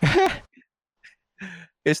me?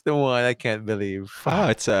 It's the one I can't believe. Oh,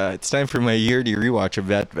 it's time for my yearly rewatch of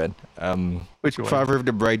that then. Which one? Father of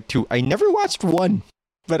the Bride 2. I never watched 1,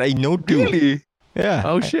 but I know 2. Really? Yeah.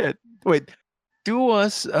 Oh shit. Wait. 2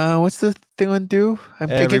 was what's the thing on 2?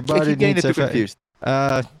 I keep getting the two confused.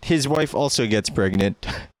 His wife also gets pregnant.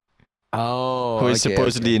 Oh. Who is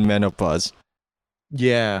supposedly in menopause.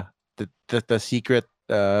 Yeah. The secret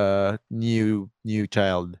new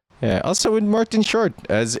child. Yeah, also with Martin Short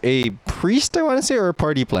as a priest, I want to say, or a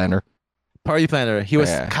party planner. Party planner. He was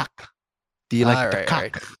Yeah. cock. Do you like the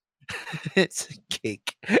Alright, cock? It's a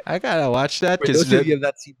cake. I gotta watch that For because those of you have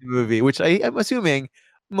not seen the movie, which I'm assuming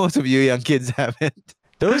most of you young kids haven't.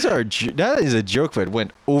 that is a joke that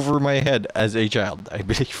went over my head as a child, I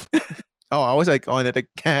believe. Oh, I was like on it.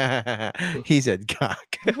 Like, he said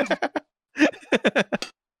cock.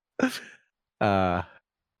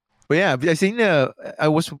 But yeah, I seen there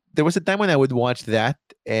was a time when I would watch that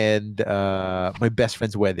and My Best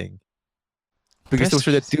Friend's Wedding. Because those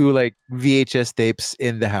were the two like VHS tapes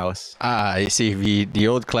in the house. I see the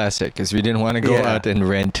old classic because we didn't want to go Yeah. out and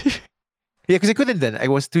rent. Yeah, because I couldn't then. I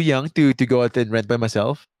was too young to go out and rent by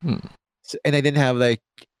myself. So, and I didn't have like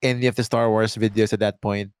any of the Star Wars videos at that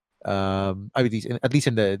point. At least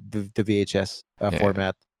in the VHS Yeah.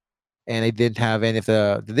 format. And I didn't have any of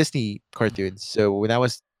the Disney cartoons. So when I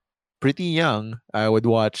was pretty young, I would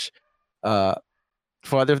watch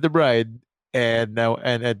Father of the Bride and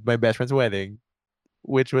at My Best Friend's Wedding,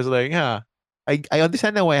 which was like, I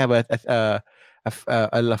understand now why I have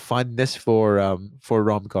a fondness for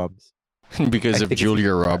rom-coms Because I of think it's Julia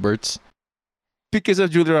because of that. Roberts. because of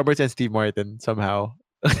Julia Roberts and Steve Martin somehow.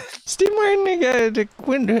 Steve Martin,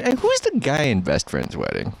 who's the guy in Best Friend's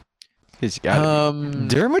Wedding? He's got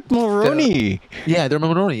Dermot Mulroney. Yeah,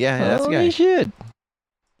 Dermot Mulroney. Yeah, that's the guy. Holy shit.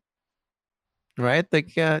 Right?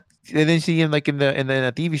 Like, and then see him like in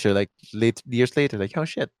a TV show, like years later. Like, oh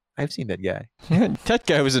shit, I've seen that guy. That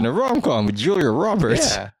guy was in a rom-com with Julia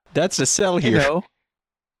Roberts. Yeah, That's the sell you here. know,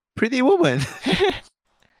 Pretty Woman.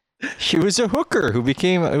 She was a hooker who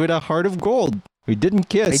became with a heart of gold. We didn't I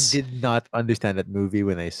kiss. did not understand that movie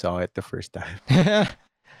when I saw it the first time.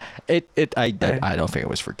 I don't think it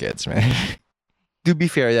was for kids, man. To be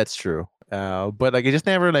fair, that's true. But like, I just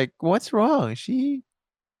never like, what's wrong? She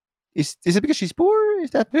is it because she's poor?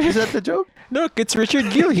 Is that the joke? Look, it's Richard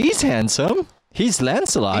Gere. He's handsome. He's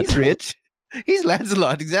Lancelot. He's rich. He's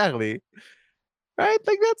Lancelot, exactly. Right?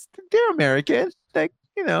 Like they're American. Like,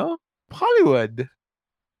 Hollywood.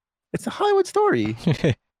 It's a Hollywood story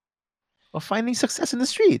of finding success in the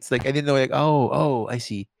streets. Like I didn't know. Like I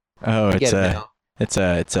see. Oh, I it's get it a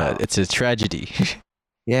now. it's a tragedy.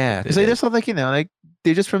 Yeah, because they just felt like like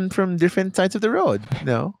they're just from different sides of the road.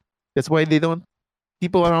 That's why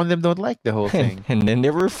people around them don't like the whole thing. And then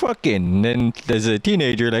they were fucking. And then there's a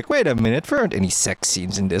teenager like, wait a minute, there aren't any sex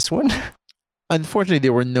scenes in this one. Unfortunately,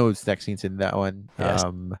 there were no sex scenes in that one. Yes.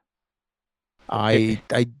 I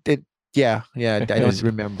did. Yeah. I It don't was-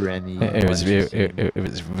 remember any. It was monster scene. it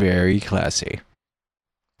was very classy.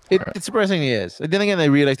 It surprisingly is. And then again, I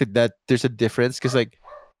realized that there's a difference because like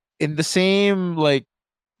in the same like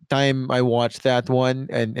time I watched that one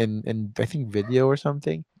and I think video or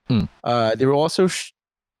something. They were also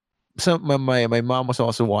my mom was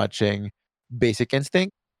also watching Basic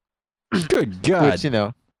Instinct, Good God. which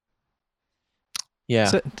yeah.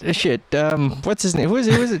 So, shit. What's his name? Who's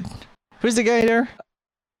it? Who's the guy there?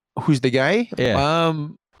 Who's the guy? Yeah.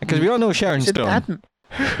 Because we all know Sharon Is it Stone.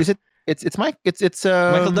 Is it? It's Mike. It's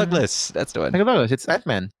Michael Douglas. That's the one. Michael Douglas. It's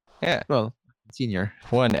Ant-Man. Yeah. Well, senior.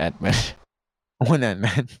 One Ant-Man. One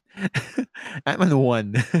Ant-Man. Ant-Man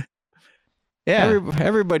 1. Yeah.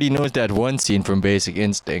 Everybody knows that one scene from Basic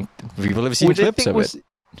Instinct. People have seen Which I clips think of was it.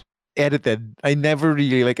 edited. I never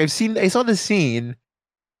really I saw the scene,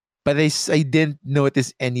 but I didn't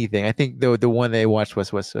notice anything. I think the one I watched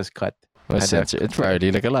was cut. Was had censored. It's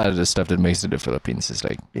probably like a lot of the stuff that makes it to the Philippines is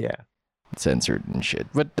like Yeah. censored and shit.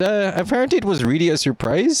 But apparently it was really a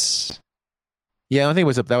surprise. Yeah, I don't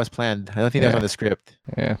think that was planned. I don't think that was Yeah. on the script.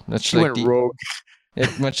 Yeah, that's She like went the rogue.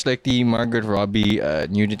 much like the Margaret Robbie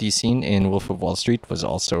nudity scene in Wolf of Wall Street was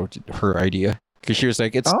also her idea because she was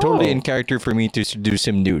like, it's totally in Oh, character for me to do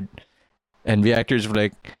some nude, and the actors were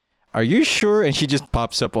like, "Are you sure?" And she just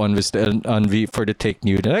pops up on V for the take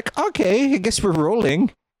nude. And like, okay, I guess we're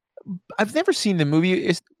rolling. I've never seen the movie.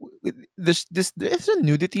 Is there's a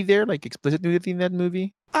nudity there, like explicit nudity in that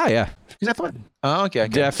movie? Ah, yeah, Because I thought, oh, okay,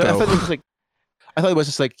 okay. So I defo. thought it was just like, I thought it was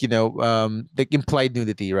just like like implied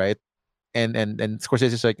nudity, right? And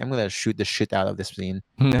Scorsese's just like, I'm gonna shoot the shit out of this scene,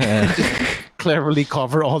 just cleverly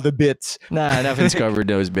cover all the bits. Nah, nothing's covered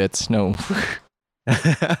those bits. No,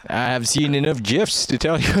 I have seen enough gifs to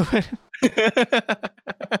tell you.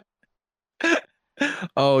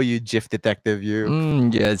 Oh, you GIF detective, you.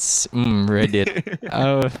 Yes, Reddit.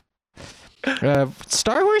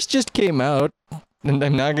 Star Wars just came out, and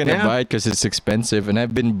I'm not gonna Yeah. buy it because it's expensive, and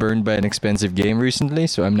I've been burned by an expensive game recently,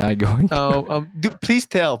 so I'm not going. Oh, please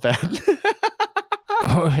tell, Pat.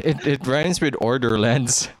 Oh, it rhymes with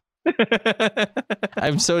Orderlands.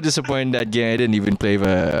 I'm so disappointed that game. I didn't even play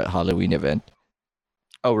the Halloween event.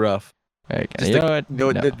 Oh, rough. Like, Just you know like, what?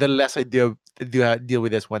 no, No. the less I deal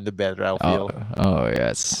with this one, the better I'll Oh, feel. oh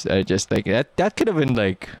yes. I just like that. That could have been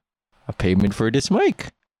like a payment for this mic.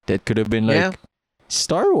 That could have been like Yeah.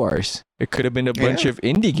 Star Wars. It could have been a bunch Yeah. of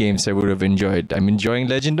indie games I would have enjoyed. I'm enjoying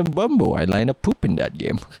Legend of Bumbo. I line up poop in that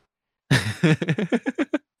game.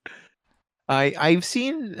 I've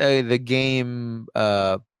seen the game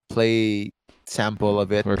play sample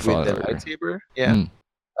of it Or with the follower. lightsaber. Yeah. Mm.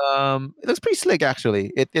 It looks pretty slick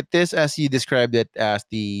actually. It is as you described it as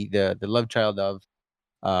the love child of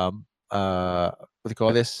what do you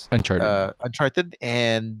call this? Uncharted. Uncharted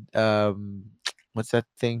and what's that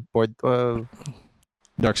thing?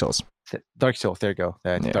 Dark Souls. Dark Souls. There you go.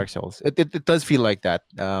 Yeah. Dark Souls. It does feel like that.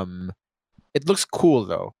 It looks cool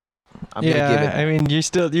though. I'm gonna give it. I mean, you're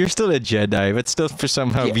still a Jedi, but still for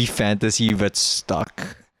somehow Yeah. be fantasy but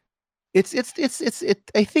stuck. It's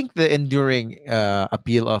I think the enduring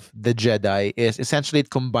appeal of the Jedi is essentially it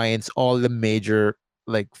combines all the major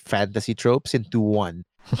like fantasy tropes into one.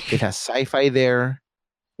 It has sci-fi there.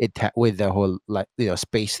 With the whole like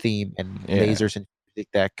space theme and Yeah. lasers and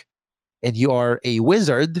physics tech, and you are a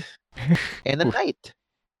wizard and a Oof. knight,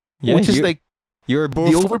 Yeah, which is you, like you're the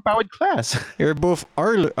both overpowered class. you're both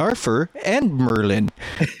Arthur and Merlin.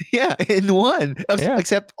 Yeah, in one, Yeah.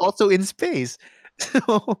 except also in space.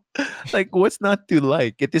 So, like, what's not to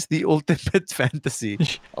like? It is the ultimate fantasy.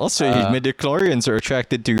 Also, midichlorians are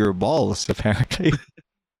attracted to your balls, apparently.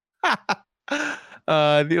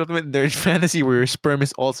 The ultimate nerd fantasy where your sperm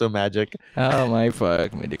is also magic. Oh my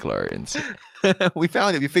fuck, midichlorians. We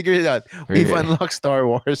found it. We figured it out. We've Really? unlocked Star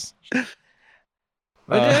Wars.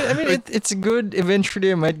 But I mean, it's good.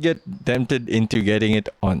 Eventually, I might get tempted into getting it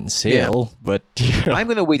on sale, but I'm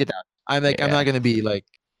gonna wait it out. I'm Yeah. not gonna be like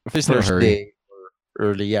there's no first hurry. day or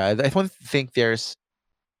early. Yeah, I don't think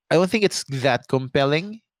it's that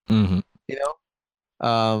compelling. Mm-hmm. You know,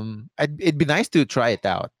 it'd be nice to try it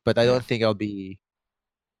out, but I don't think I'll be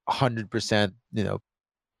 100%.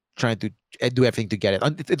 Trying to do everything to get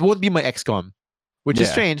it. It won't be my XCOM, which is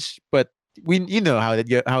Yeah. strange, but how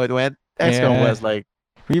it went. XCOM Yeah. was like,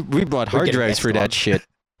 We bought We're hard getting drives for that XCOM. shit.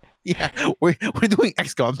 yeah, we're doing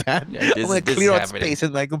XCOM, Pat. Yeah, I'm this- gonna this clear is out happening. space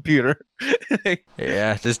in my computer.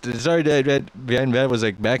 Yeah, sorry that was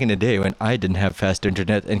like back in the day when I didn't have fast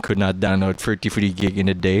internet and could not download 33 gig in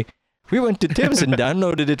a day. We went to Tim's and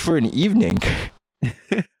downloaded it for an evening.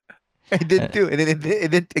 I did too, and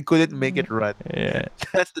it couldn't make it run. Yeah,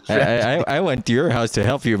 That's the tragedy. I went to your house to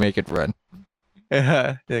help you make it run.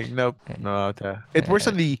 Like, nope, no. It works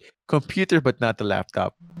on the computer, but not the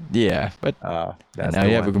laptop. Yeah, but That's now the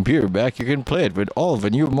you have a one. computer back. You can play it with all the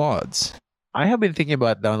new mods. I have been thinking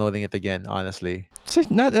about downloading it again, honestly. So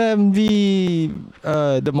not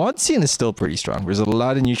the mod scene is still pretty strong. There's a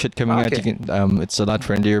lot of new shit coming out. You Okay. can it's a lot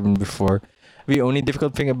friendlier than before. The only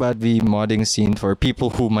difficult thing about the modding scene for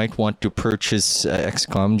people who might want to purchase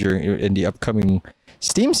XCOM in the upcoming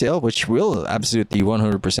Steam sale, which will absolutely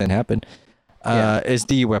 100% happen, is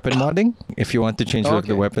the weapon modding. If you want to change the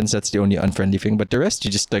Okay. weapons, that's the only unfriendly thing. But the rest,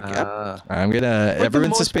 you just like, yep, I'm gonna. the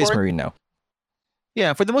Everyone's a most space part- marine now.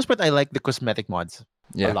 Yeah, for the most part, I like the cosmetic mods a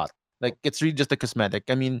Yeah. lot. Like, it's really just a cosmetic.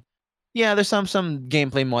 I mean, yeah, there's some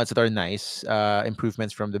gameplay mods that are nice,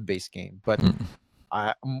 improvements from the base game. But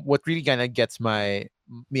Mm. what really kind of gets me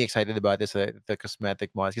excited about is the cosmetic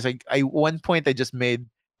mods. Because I one point I just made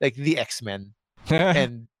like the X-Men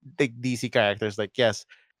and the DC characters. Like, yes,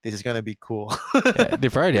 this is gonna be cool. Yeah, they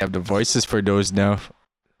probably have the voices for those now.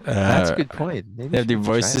 That's a Uh, good point. Maybe they have the we should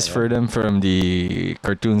try voices that for them from the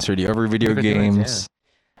cartoons or the other video Cartoons,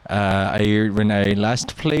 yeah. games. When I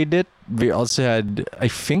last played it, we also had, I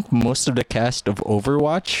think, most of the cast of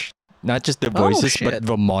Overwatch, not just the Oh, voices but shit.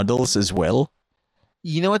 the models as well.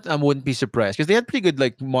 You know what? I wouldn't be surprised because they had pretty good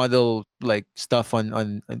like model like stuff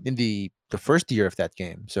on in the first year of that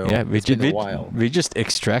game. So Yeah, it's been a while. we just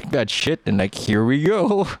extract that shit and like here we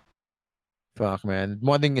go. Fuck, man.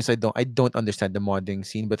 Modding is I don't understand the modding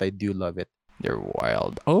scene, but I do love it. They're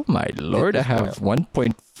wild. Oh my lord, I is have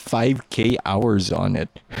 1.5k hours on it.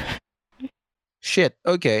 Shit.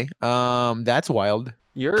 Okay. That's wild.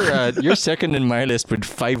 You're second in my list with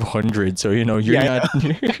 500, so you know you're Yeah,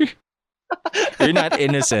 not you're not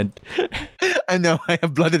innocent. I know. I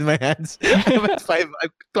have blood in my hands. I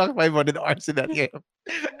clocked 500 hours in that game.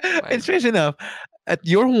 And strange enough, at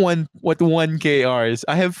your 1k hours,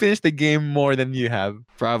 I have finished the game more than you have.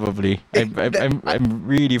 Probably. I'm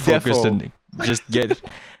really focused on just get,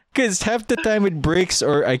 because half the time it breaks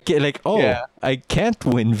or I get like, I can't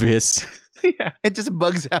win this. Yeah, it just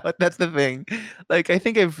bugs out. That's the thing. Like I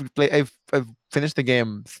think I've finished the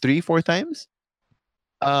game 3-4 times.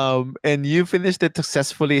 And you finished it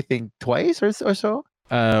successfully, I think twice or so.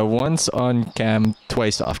 Once on cam,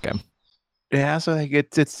 twice off cam. Yeah, so like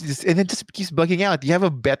it's just, and it just keeps bugging out. You have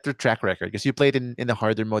a better track record because you played in a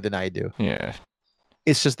harder mode than I do. Yeah.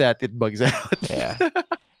 It's just that it bugs out. Yeah.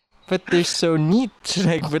 But they're so neat.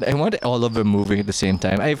 Like, but I want all of them moving at the same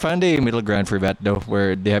time. I found a middle ground for that though,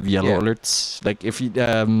 where they have yellow alerts. Like if you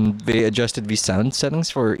they adjusted the sound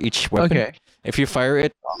settings for each weapon. Okay. If you fire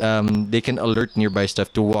it, they can alert nearby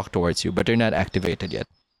stuff to walk towards you, but they're not activated yet.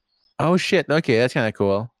 Oh shit. Okay, that's kind of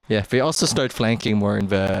cool. Yeah, they also start flanking more in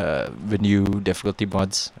the new difficulty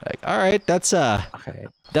mods. Like, all right, that's okay.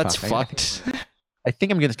 That's fucked. I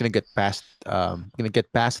think I'm just gonna get past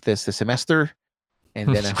this semester,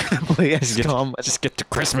 and then I'm gonna play XCOM. Just get to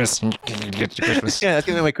Christmas. Get to Christmas. Yeah, that's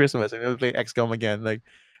gonna be my Christmas. I'm gonna play XCOM again. Like,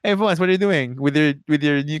 hey, Vance, what are you doing with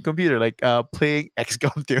your new computer? Like, playing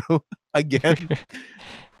XCOM 2 again.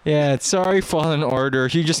 Yeah, sorry, Fallen Order.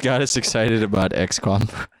 You just got us excited about XCOM.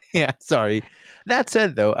 Yeah, sorry. That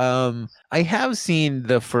said, though, I have seen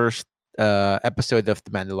the first episode of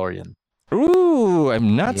The Mandalorian. Ooh,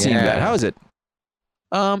 I'm not seeing that. How is it?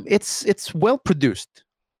 It's well produced.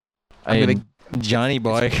 I'm Johnny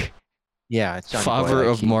Boy. Yeah, it's Johnny Father Boy,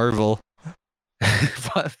 of Marvel.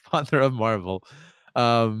 Father of Marvel.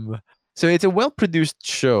 So it's a well produced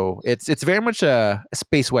show. It's very much a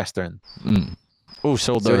space western. Oh,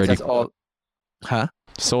 sold already.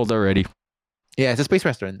 Sold already. Yeah, it's a space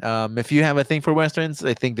western. If you have a thing for westerns,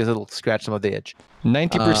 I think this will scratch some of the edge.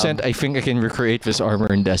 90%, I think I can recreate this armor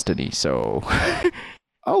in Destiny. So.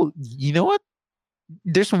 Oh, you know what?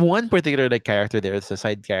 There's one particular like character there. It's a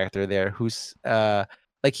side character there who's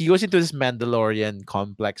like he goes into this Mandalorian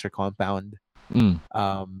complex or compound. And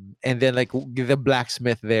then like the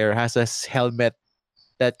blacksmith there has a helmet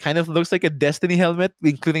that kind of looks like a Destiny helmet,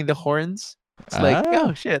 including the horns. It's like,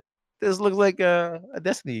 oh shit, this looks like a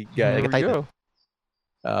Destiny guy, like a Titan.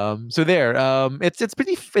 So there,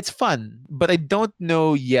 it's fun, but I don't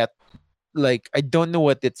know yet. Like I don't know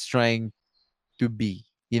what it's trying to be.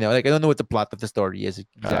 You know, like I don't know what the plot of the story is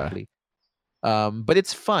exactly. But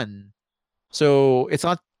it's fun. So it's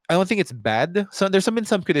not. I don't think it's bad. So there's been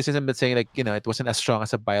some criticism that's saying like, you know, it wasn't as strong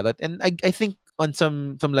as a pilot, and I think on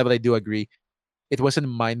some level I do agree. It wasn't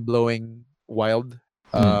mind blowing wild.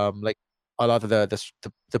 Like a lot of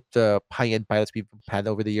the high end pilots we've had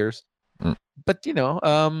over the years. But you know,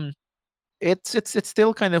 it's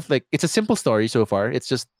still kind of like it's a simple story so far. It's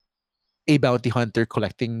just a bounty hunter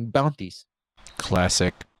collecting bounties.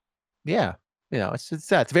 Classic. Yeah, you know, it's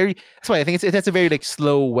that. It's very. That's why I think it has a very like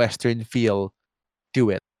slow Western feel to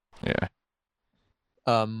it. Yeah.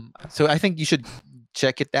 So I think you should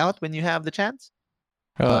check it out when you have the chance.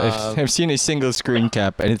 I've seen a single screen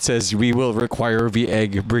cap and it says, "We will require the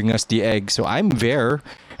egg. Bring us the egg." So I'm there.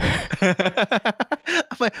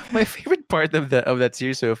 my favorite part of that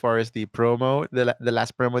series so far is the promo, the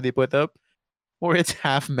last promo they put up, where it's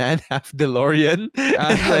half man, half DeLorean.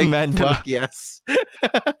 Like, man, fuck yes.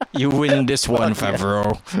 You win this one,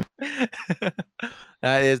 Favreau.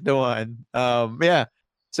 That is the one. Yeah.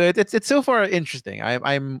 So it's so far interesting.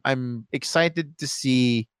 I'm excited to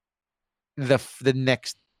see the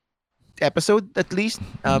next episode at least.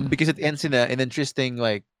 Because it ends in an interesting,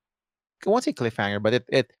 like, I won't say cliffhanger, but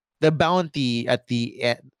it the bounty at the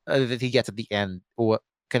end that he gets at the end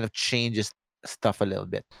kind of changes stuff a little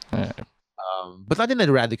bit. But not in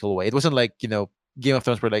a radical way. It wasn't like, you know, Game of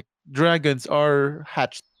Thrones where like dragons are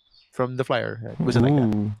hatched from the flyer. It wasn't like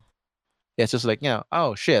that. Yeah, it's just like, you know,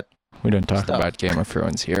 oh shit, We don't talk Stuff. about Game of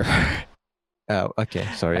Thrones here. Oh, okay.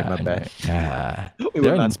 Sorry, my bad. We they're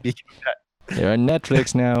will on- not speak. They're on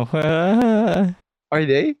Netflix now. Are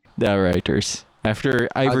they? The writers. After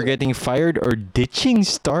either getting fired or ditching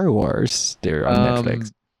Star Wars, they're on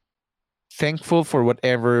Netflix. Thankful for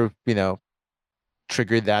whatever,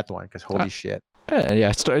 triggered that one, because holy shit.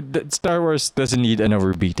 Yeah, Star Wars doesn't need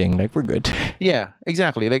another beating. Like, we're good. Yeah,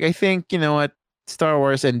 exactly. Like, I think, you know what? Star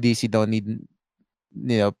Wars and DC don't need,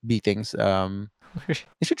 beatings. They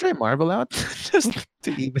should try Marvel out just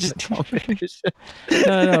to even the competition.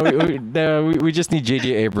 No, we just need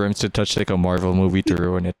J.J. Abrams to touch like a Marvel movie to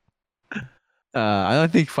ruin it. I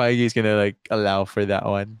don't think Feige is gonna like allow for that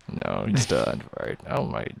one. No, he's done. Right. Oh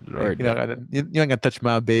my lord. You're not gonna touch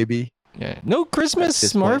my baby. Yeah. No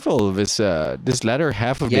Christmas Marvel this latter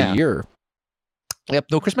half of the year. Yep.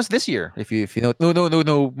 No Christmas this year. If you know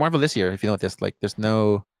no Marvel this year. If you notice, like there's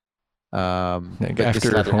no like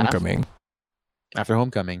after Homecoming. After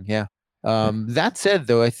Homecoming, yeah. That said,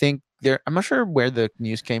 though, I think I'm not sure where the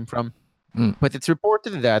news came from, but it's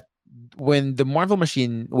reported that when the Marvel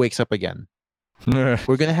machine wakes up again,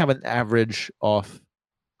 we're gonna have an average of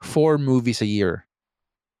 4 movies a year.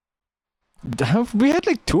 We had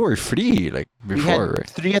like 2 or 3 like before, we had right?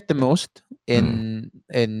 3 at the most in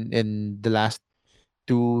the last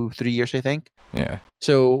 2-3 years, I think. Yeah.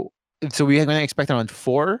 So we are gonna expect around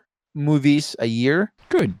 4 movies a year.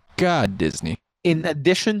 Good God, Disney. In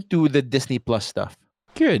addition to the Disney Plus stuff.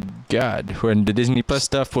 Good God. When the Disney Plus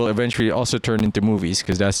stuff will eventually also turn into movies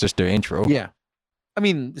because that's just their intro. Yeah. I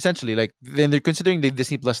mean, essentially, like, then they're considering the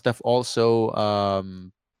Disney Plus stuff also,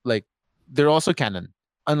 like, they're also canon.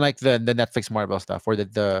 Unlike the Netflix Marvel stuff or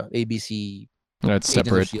the ABC That's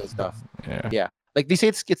separate S.H.I.E.L.D. stuff. Yeah. Like, they say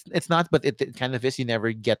it's not, but it kind of is. You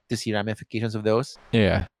never get to see ramifications of those.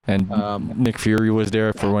 Yeah. And Nick Fury was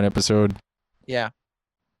there for one episode. Yeah.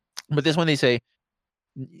 But this one, they say,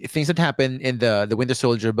 things that happen in the Winter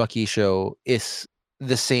Soldier Bucky show is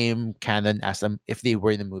the same canon as if they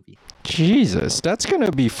were in the movie. Jesus, that's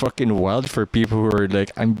gonna be fucking wild for people who are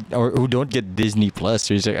like or who don't get Disney Plus.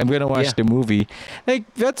 Who's like, I'm gonna watch the movie.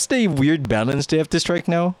 Like, that's the weird balance they have to strike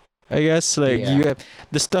now. I guess you have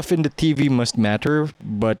the stuff in the TV must matter,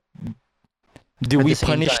 but do we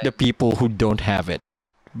punish the people who don't have it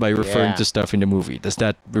by referring to stuff in the movie? Does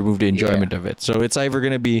that remove the enjoyment of it? So it's either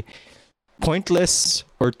gonna be pointless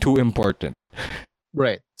or too important.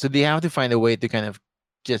 Right. So they have to find a way to kind of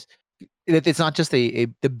just it's not just a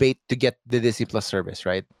debate to get the Disney Plus service,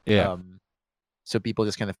 right? Yeah. So people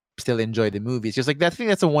just kind of still enjoy the movies. Just like that. I think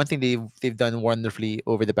that's the one thing they've done wonderfully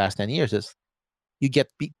over the past 10 years is you get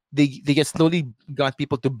they get slowly got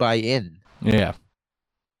people to buy in. Yeah.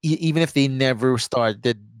 Even if they never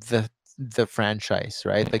started the franchise,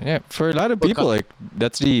 right? Like, yeah, for a lot of people, like,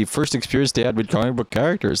 that's the first experience they had with comic book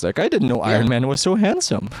characters. Like, I didn't know Iron Man was so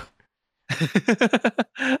handsome.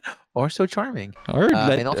 Or so charming. Or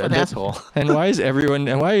and also an asshole. And why is everyone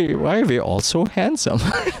and why are they all so handsome?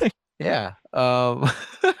 Yeah.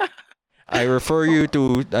 I refer you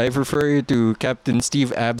to Captain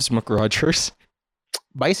Steve Abs McRogers.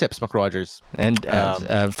 Biceps McRogers. And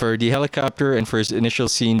for the helicopter and for his initial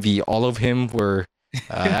scene, all of him were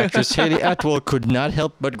actress Haley Atwell could not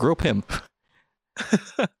help but grope him.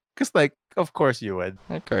 Because, like, of course you would.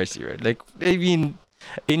 Of course you would. Like, I mean,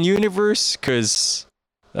 in universe, because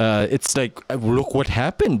it's like, look what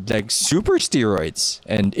happened. Like, super steroids.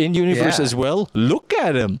 And in universe as well, look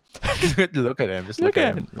at him. Look at him. Just look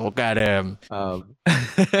at him. Look at him.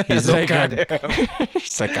 He's like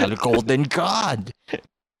he's like a golden god.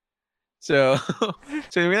 So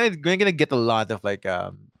we're gonna get a lot of like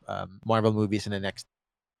Marvel movies in the next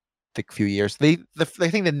few years. I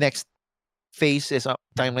think the next phase is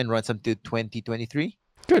timeline runs up to 2023.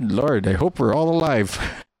 Good Lord, I hope we're all alive.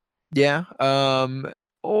 Yeah. And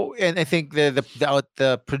I think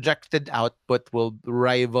the projected output will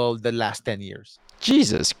rival the last 10 years.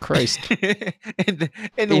 Jesus Christ. in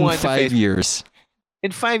in 5 years.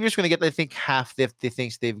 In 5 years, we're gonna get, I think, half the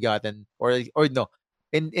things they've gotten, or no.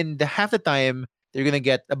 In the half the time, they're gonna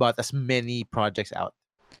get about as many projects out.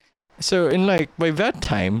 So in like by that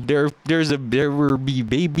time, there will be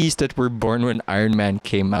babies that were born when Iron Man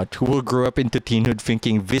came out who will grow up into teenhood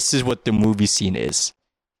thinking this is what the movie scene is.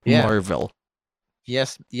 Yeah. Marvel.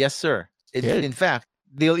 Yes, sir. In fact,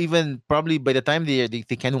 they'll even probably by the time they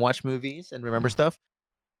can watch movies and remember stuff,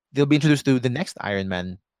 they'll be introduced to the next Iron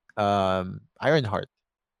Man, Ironheart.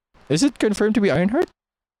 Is it confirmed to be Ironheart?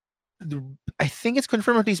 I think it's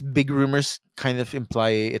confirmed. At least big rumors kind of imply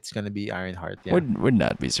it's gonna be Ironheart. Yeah. Would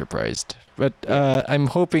not be surprised. But I'm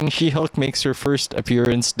hoping She-Hulk makes her first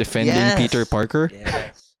appearance defending Peter Parker.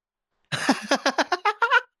 Yes.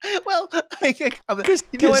 Because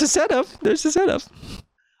you know there's what? a setup. There's a setup.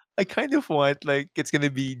 I kind of want like it's gonna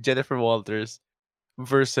be Jennifer Walters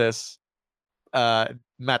versus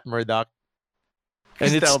Matt Murdock. And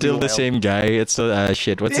 'Cause it's that'll be still the wild. same guy. It's still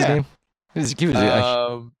shit. What's his Yeah. name? Give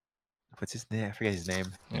us What's his name? I forget his name.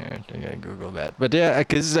 yeah, I gotta Google that. But yeah,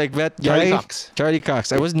 because like that Charlie guy, Cox. Charlie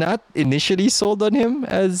Cox. I was not initially sold on him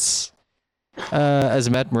as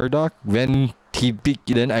Matt Murdock. Then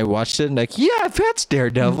I watched it and like, yeah, that's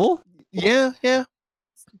Daredevil. Yeah, yeah.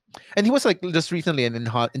 And he was like just recently and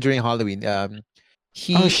during Halloween.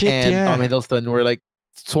 He Oh, shit, and yeah. Tom Hiddleston were like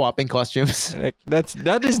swapping costumes. Like that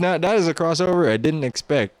is a crossover I didn't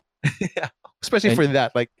expect. Yeah. Especially And- for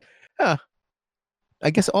that. Like, I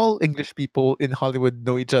guess all English people in Hollywood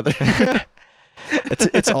know each other.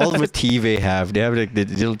 it's all what tea they have. They have like the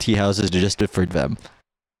little tea houses just for them.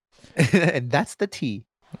 And that's the T.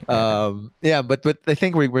 Yeah, but I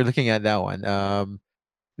think we're looking at that one.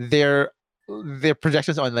 Their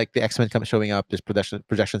projections on like the X-Men showing up. There's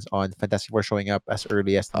projections on Fantastic Four showing up as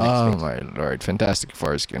early as the next Oh phase. my lord, Fantastic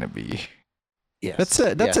Four is gonna be. Yes, That's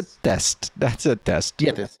a yes. test. That's a test.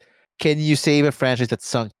 Yeah, this. Can you save a franchise that's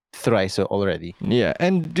sunk thrice already? Yeah,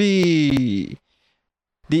 and the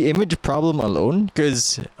image problem alone,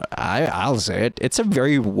 because I'll say it, it's a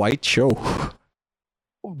very white show.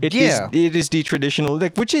 It is the traditional,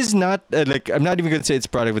 like, which is not like, I'm not even gonna say it's a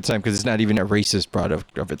product of its time because it's not even a racist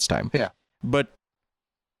product of its time. Yeah. But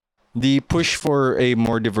the push for a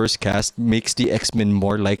more diverse cast makes the X-Men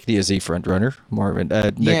more likely as a front runner, more of an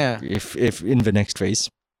Yeah. if in the next phase.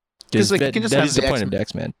 'Cause, like, you that, can just that have is the the point of the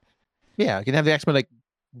X-Men. Yeah, you can have the X-Men like,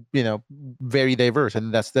 very diverse,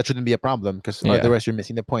 and that shouldn't be a problem because Yeah. otherwise you're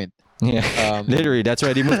missing the point. Yeah, literally, that's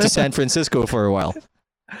why they moved to San Francisco for a while.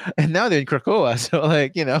 And now they're in Krakoa, so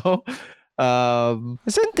like Isn't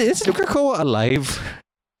Krakoa alive?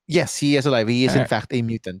 yes, he is alive. He is in Alright. fact a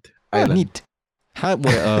mutant. Oh, Island. neat.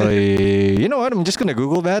 You know what? I'm just gonna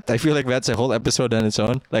Google that. I feel like that's a whole episode on its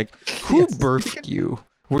own. Like, who Yes. birthed you?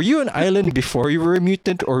 Were you an island before you were a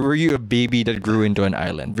mutant, or were you a baby that grew into an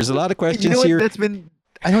island? There's a lot of questions You know what? here.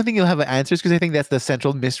 I don't think you'll have answers because I think that's the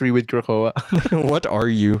central mystery with Krakoa. What are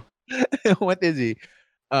you? What is he?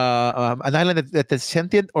 An island that is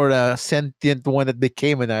sentient or a sentient one that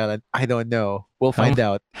became an island? I don't know. We'll find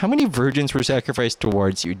out. How many virgins were sacrificed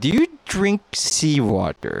towards you? Do you drink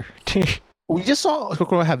seawater? We just saw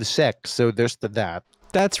Krakoa have sex, so there's that.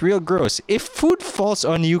 That's real gross. If food falls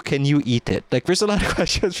on you, can you eat it? Like, there's a lot of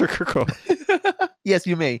questions for Krakoa. Yes,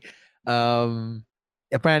 you may.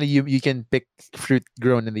 Apparently, you can pick fruit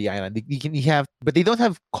grown in the island. But they don't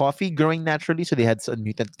have coffee growing naturally, so they had some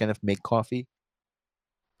mutant kind of make coffee.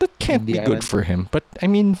 That can't In the be good island. for him. But I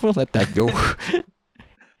mean, we'll let that go.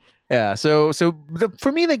 Yeah. So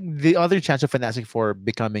for me, like the other chance of Fantastic Four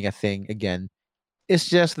becoming a thing again is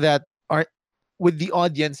just that would the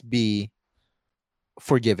audience be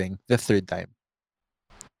forgiving the third time?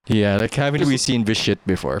 Yeah, like haven't we seen this shit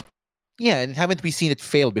before? Yeah, and haven't we seen it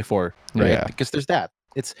fail before? Right? Yeah. Because there's that.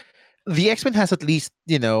 It's the X-Men has at least,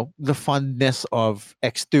 the fondness of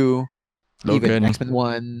X2, even Logan. X-Men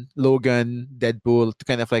 1, Logan, Deadpool to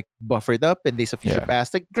kind of like buffer it up in Days of Future Yeah.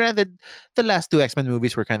 Past. Like granted, the last two X-Men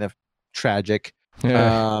movies were kind of tragic.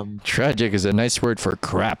 Yeah. Tragic is a nice word for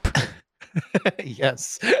crap.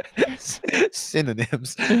 Yes.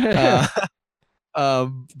 Synonyms.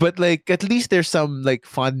 But like at least there's some like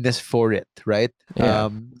fondness for it, right? Yeah.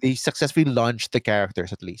 They successfully launched the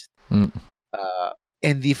characters at least. Mm.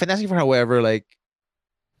 And the Fantastic Four, however, like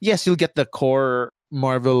yes, you'll get the core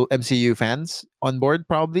Marvel MCU fans on board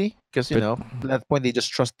probably because But- at that point they just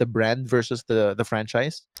trust the brand versus the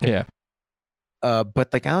franchise. Yeah. But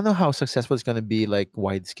like I don't know how successful it's gonna be like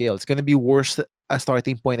wide scale. It's gonna be worse a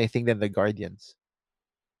starting point I think than the Guardians.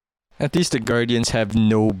 At least the Guardians have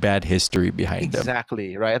no bad history behind them.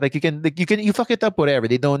 Exactly, right? Like you fuck it up whatever.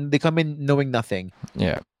 They come in knowing nothing.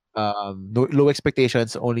 Yeah. Low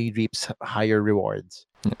expectations only reaps higher rewards.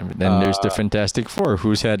 And then there's the Fantastic Four,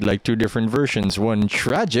 who's had like two different versions. One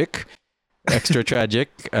tragic, extra tragic,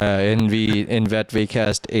 in that they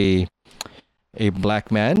cast a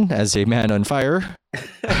black man as a man on fire.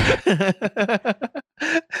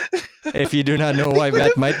 If you do not know why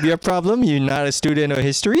that might be a problem, you're not a student of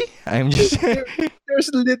history. I'm just There's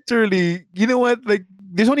literally, you know what? Like,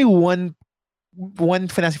 there's only one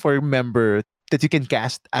Fantastic Four member that you can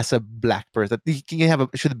cast as a black person. You can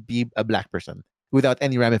should be a black person without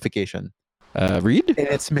any ramification, Reed. and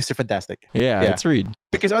it's Mr. Fantastic. Yeah, Yeah. it's Reed.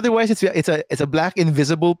 Because otherwise, it's a black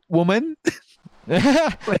invisible woman. We've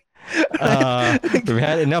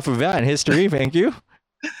had enough of that in history. Thank you.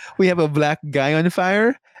 We have a black guy on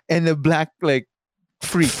fire and a black like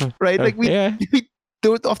freak, right? Like Yeah.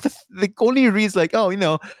 the only reads like, oh,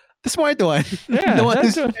 the smart one. Yeah, the one who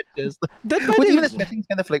that's what- stretches. that But might even the even, stretching's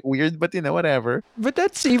kind of like weird, but whatever. but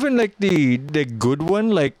that's even like the good one.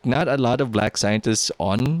 Like not a lot of black scientists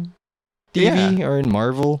on TV or in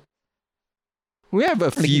Marvel. We have a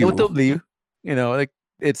Like, few. notably, like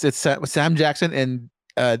it's Sam Jackson and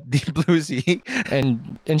Deep Blue Sea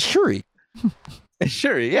and Shuri. and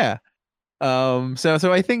Shuri, yeah.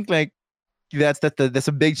 So I think like that's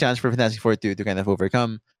a big chance for Fantastic Four to kind of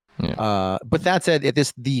overcome. Yeah. But that said, it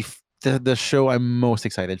is the show I'm most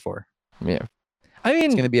excited for. Yeah. I It's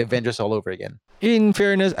mean, gonna be Avengers all over again. in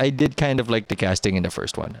fairness, I did kind of like the casting in the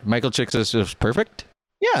first one. Michael Chiklis was perfect.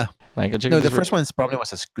 Yeah. Michael Chiklis. No, the first one's probably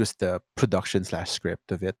was just the production /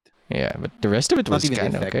 script of it. Yeah, but the rest of it Not was even the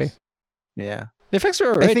kind of okay. effects. Yeah. The effects were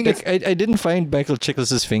alright. think Like, I didn't find Michael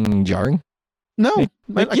Chiklis' thing jarring. No.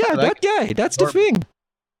 Like, I yeah, kinda like that guy. That's the thing.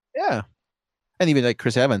 Yeah. And even like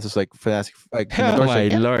Chris Evans is like fantastic. Like, Human Oh Torch, my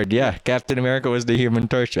like, yeah. lord, yeah. Captain America was the Human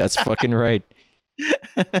Torch. That's fucking right.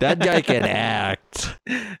 That guy can act.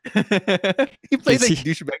 He played Is like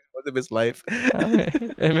he- douchebag most of his life.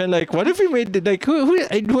 And then like, what if we made like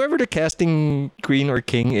whoever the casting queen or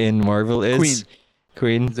king in Marvel is?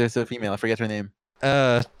 Queen. There's a female. I forget her name.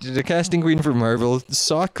 The casting queen for Marvel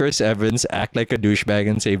saw Chris Evans act like a douchebag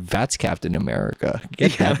and say, "That's Captain America."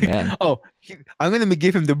 Get Yeah, that man. Oh, I'm gonna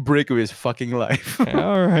give him the break of his fucking life.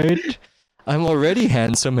 All right. I'm already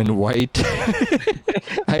handsome and white.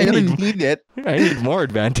 I I don't need, need it. I need more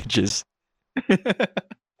advantages.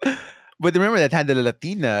 But remember that had the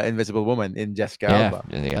Latina Invisible Woman in Jessica Alba.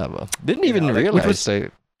 Yeah. Well, didn't even like, which realize. was-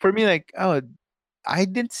 Like, For me, like, oh, I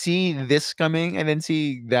didn't see this coming. I didn't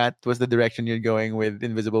see that was the direction you're going with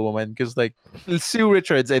Invisible Woman. Because like Sue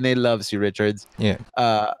Richards, and I love Sue Richards, yeah.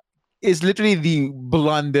 is literally the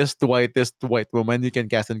blondest, whitest white woman you can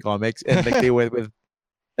cast in comics. And like they went with,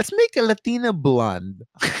 let's make a Latina blonde.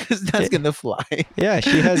 Because that's gonna fly. Yeah,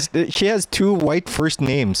 she has two white first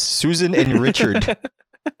names, Susan and Richard.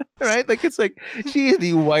 Right? Like it's like she is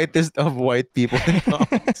the whitest of white people in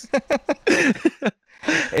comics.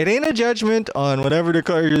 It ain't a judgment on whatever the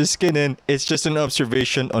color of your skin in. It's just an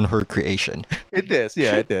observation on her creation. It is,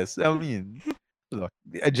 yeah, it is. I mean, look,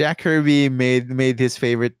 Jack Kirby made his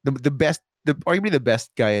favorite, the best, arguably the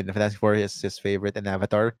best guy in the Fantastic Four is his favorite in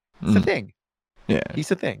Avatar. It's a Mm. thing. Yeah.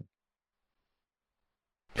 He's a thing.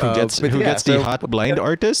 Who gets but who yeah, gets the so- hot blind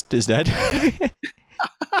artist? Is that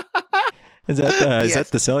is Yes. that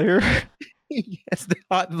the seller? Yes, the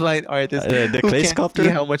hot blind artist. The who clay can't sculptor? see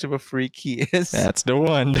how much of a freak he is. That's the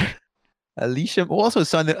one. Alicia, also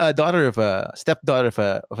daughter of a stepdaughter of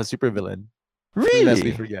a supervillain. Lest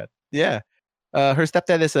we Really? forget. Yeah. Her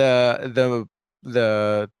stepdad is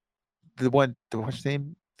the one, what's his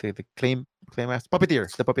name? The claim master,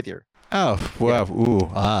 puppeteer, the puppeteer. Oh wow! Ooh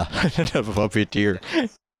the puppeteer.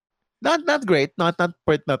 Not great, not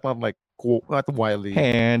like cool, not wildly.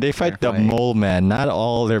 And they fight the Terrifying. mole man. Not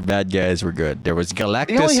all their bad guys were good. There was They only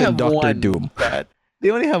Galactus have and Doctor one Doom. bad. They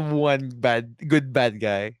only have one good bad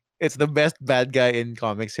guy. It's the best bad guy in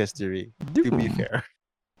comics history. To be Doom. fair.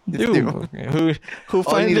 It's Doom, who All he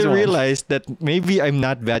finally needs is one. realized that maybe I'm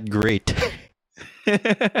not that great.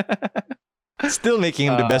 Still making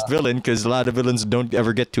him the best villain because a lot of villains don't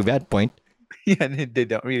ever get to that point. Yeah, they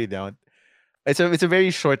don't. It's a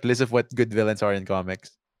very short list of what good villains are in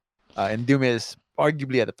comics, and Doom is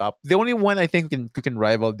arguably at the top. The only one I think who can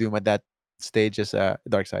rival Doom at that stage is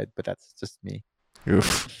Darkseid, but that's just me.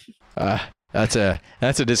 Oof. That's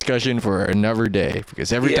a discussion for another day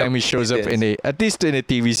because every Yeah, time he shows up it in at least in a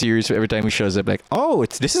TV series, every time he shows up, like, oh,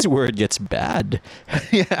 this is where it gets bad.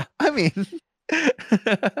 Yeah, I mean,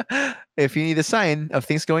 if you need a sign of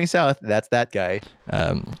things going south, that's that guy.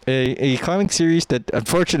 A comic series that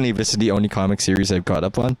unfortunately this is the only comic series I've caught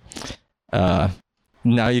up on.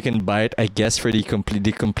 Now you can buy it, I guess, for the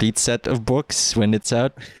complete set of books when it's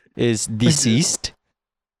out. Is Deceased.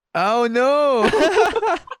 Oh no!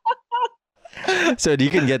 So you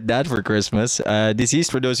can get that for Christmas.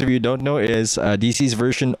 Deceased, for those of you who don't know, is DC's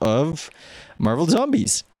version of Marvel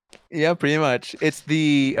Zombies. Yeah, pretty much. It's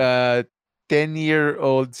the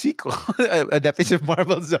 10-year-old sequel adaptation of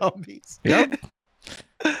Marvel Zombies. Yep.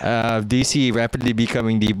 DC rapidly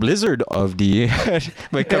becoming the Blizzard of the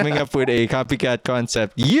by coming up with a copycat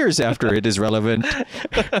concept years after it is relevant.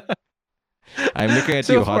 I'm looking at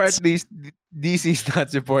So you, far, Hots. at least DC's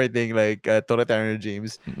not supporting like totalitarian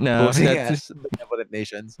regimes, No, posing that's, as benevolent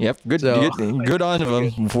nations. yep, good, So- good on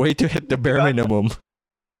them. Way to hit the bare minimum.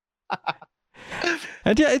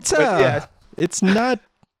 And yeah, it's But yeah, it's not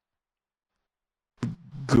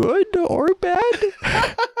good or bad.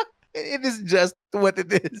 it is just what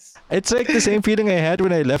it is. It's like the same feeling I had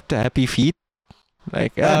when I left Happy Feet.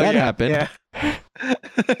 Like, Oh that happened. yeah.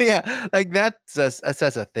 Yeah, like that's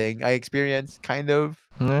a thing I experienced kind of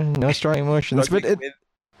No strong emotions, but struggling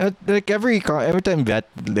with. like every time that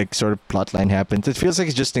like sort of plot line happens, it feels like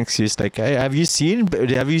it's just an excuse. Like, hey, have you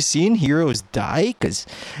seen heroes die? Because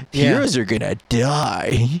Yeah. heroes are gonna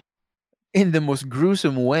die. In the most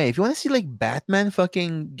gruesome way. If you want to see like Batman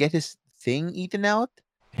fucking get his thing eaten out,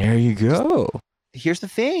 There you go. here's the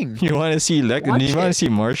thing. You want to see Watch You want to it. see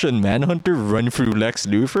Martian Manhunter run through Lex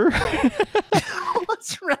Luthor?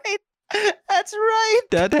 That's right. That's right.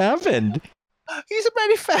 That happened. He's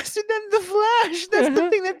already faster than the Flash. That's the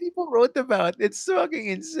thing that people wrote about. It's fucking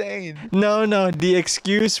insane. No. The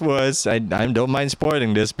excuse was I don't mind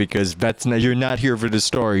spoiling this because you're not here for the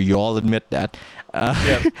story. You all admit that.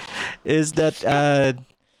 Yep. Is that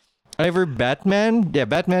either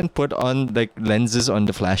Batman put on like lenses on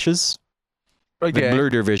the Flashes that Okay. blur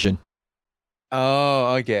their vision,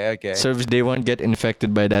 Oh, okay. so if they won't get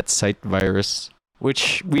infected by that sight virus.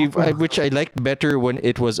 Which I liked better when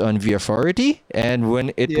it was on The Authority and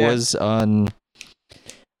when it Yeah. was on.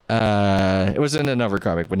 It was in another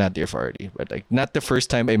comic, but not The Authority. But like, not the first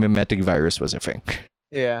time a mimetic virus was a thing.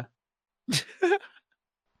 Yeah.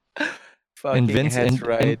 And Fucking Vince that's and,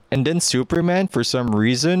 right. and then Superman for some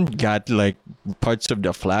reason got like parts of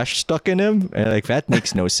the Flash stuck in him, and like that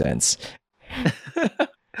makes no sense.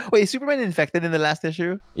 Wait, is Superman infected in the last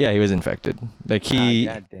issue? Yeah, he was infected. Like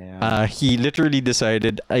Goddamn. he literally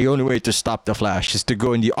decided the only way to stop the Flash is to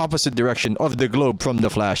go in the opposite direction of the globe from the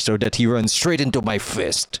Flash, so that he runs straight into my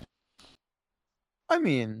fist. I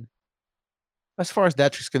mean, as far as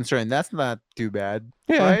that's concerned, that's not too bad.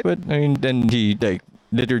 Yeah, Right? but I mean, then he like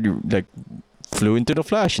literally like flew into the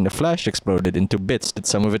Flash, and the Flash exploded into bits. That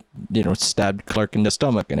some of it, stabbed Clark in the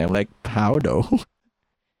stomach, and I'm like, how though?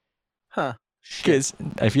 Huh. Because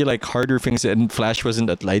I feel like harder things, and Flash wasn't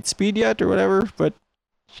at light speed yet or whatever. But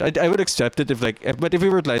I would accept it but if we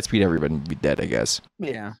were at light speed, everyone would be dead, I guess.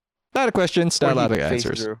 Yeah. A lot of questions, not a Or he lot of could phase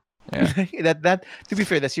answers. through. Yeah. that to be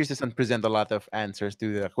fair, that series doesn't present a lot of answers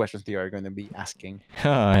to the questions they are going to be asking.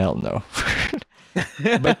 Oh, hell no.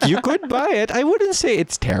 But you could buy it. I wouldn't say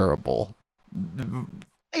it's terrible.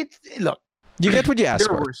 Look, You get what you ask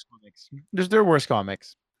there are for. worse comics. There are worse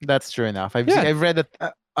comics. That's true enough. I've Yeah. I've read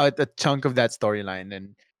a chunk of that storyline,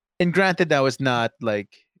 and granted, I was not like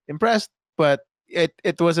impressed, but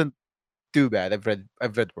it wasn't too bad. I've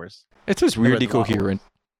read worse. It was weirdly a lot worse. coherent.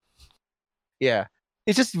 Yeah,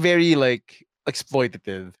 it's just very like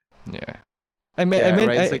exploitative. Yeah. I mean,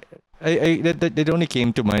 Right? It's like, that only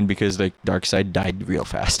came to mind because like Darkseid died real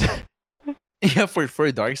fast. yeah, for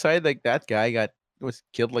Darkseid, like that guy was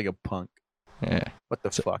killed like a punk. Yeah. What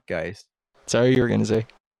the fuck, guys? Sorry, you were gonna say.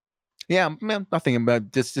 Yeah, man, nothing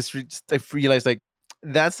about just I realized like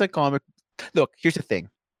that's a comic. Look, here's the thing.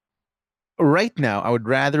 Right now, I would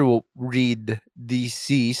rather read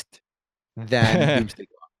Deceased than Doomsday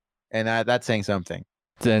Clock, and that's saying something.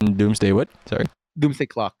 Then Doomsday what? Sorry. Doomsday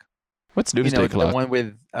Clock. What's Doomsday Clock? The one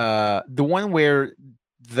with the one where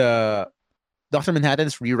the Dr.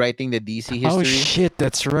 Manhattan's rewriting the DC history. Oh shit,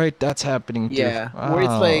 that's right. That's happening too. Yeah, where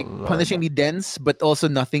it's like Lord. punishingly dense, but also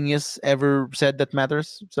nothing is ever said that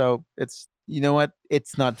matters. So it's, you know what?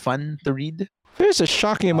 It's not fun to read. There's a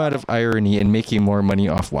shocking amount of irony in making more money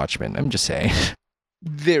off Watchmen. I'm just saying.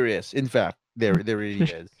 There is, in fact, there really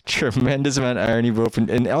is. Tremendous amount of irony both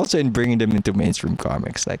and also in bringing them into mainstream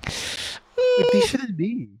comics. Like, But they shouldn't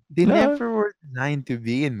be. They No. never were designed to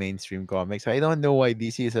be in mainstream comics. I don't know why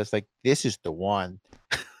DC is just like, this is the one.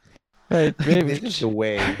 right, maybe This is the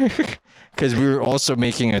way. because we were also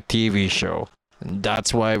making a TV show, and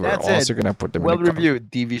that's why we're That's also it. gonna put them. Well in the comic.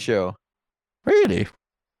 reviewed TV show. Really?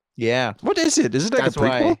 Yeah, What is it? Is it like that's a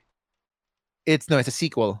prequel? why. It's a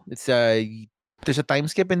sequel. It's there's a time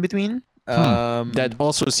skip in between. That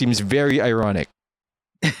also seems very ironic.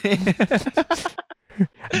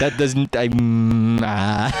 That doesn't.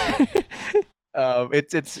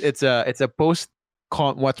 it's a post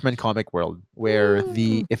Watchmen comic world where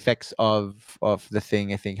the effects of the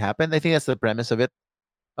thing I think happened. I think that's the premise of it.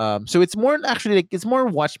 So it's more actually like it's more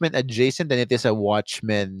Watchmen adjacent than it is a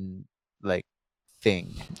Watchmen like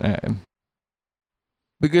thing.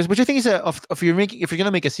 Because which I think is if you're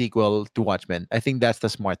gonna make a sequel to Watchmen, I think that's the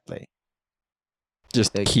smart play.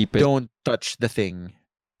 just Like, keep it. don't touch the thing.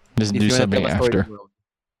 Just If do you wanna something tell a story in after. the world.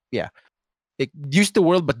 Yeah. Use the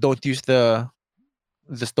world, but don't use the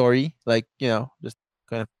story. Like, just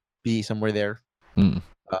kind of be somewhere there. Hmm.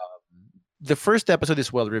 The first episode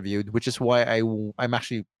is well reviewed, which is why I'm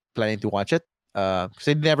actually planning to watch it. Because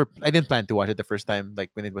I didn't plan to watch it the first time, like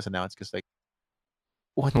when it was announced. Because like,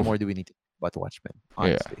 what more do we need to about Watchmen? Yeah.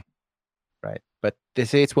 Honestly, right? But they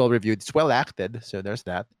say it's well reviewed. It's well acted, so there's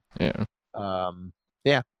that. Yeah.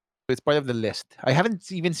 Yeah, so it's part of the list. I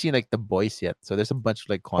haven't even seen like The Boys yet, so there's a bunch of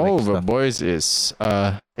like comic Oh, The stuff. Boys is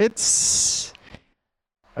it's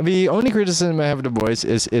the only criticism I have of The Boys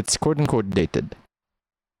is it's quote unquote dated.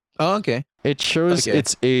 Oh, okay. It shows Okay.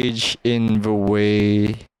 its age in the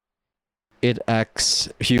way it acts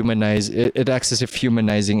it acts as if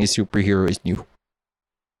humanizing a superhero is new.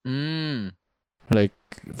 Mm. Like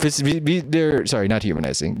they're sorry, not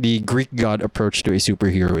humanizing. The Greek god approach to a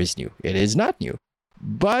superhero is new. It is not new.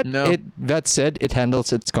 But No. that said, it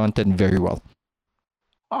handles its content very well.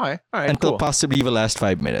 All right, Until cool. possibly the last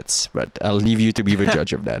 5 minutes. But I'll leave you to be the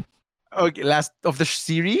judge of that. Okay, last of the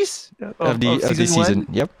series Of the season.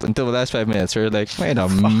 Yep, until the last 5 minutes. We're like, wait a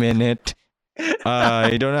minute.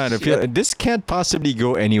 I don't know how to feel. This can't possibly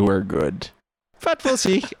go anywhere good. But we'll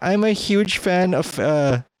see. I'm a huge fan of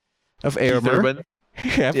Airmer. Carl Urban.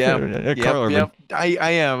 Yep.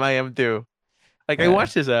 I am too. Like I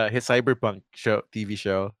watched his cyberpunk TV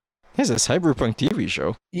show. He has a cyberpunk TV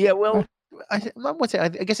show. Yeah, well, I won't say. I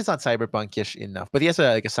guess it's not cyberpunk-ish enough, but he has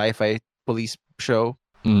a sci-fi police show,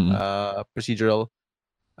 procedural.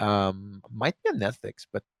 Might be on Netflix,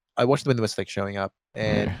 but I watched it when it was like showing up,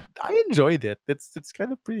 and I enjoyed it. It's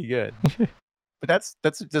kind of pretty good. But that's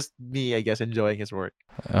just me, I guess, enjoying his work.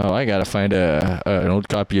 Oh, I gotta find an old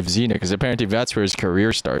copy of Xena because apparently that's where his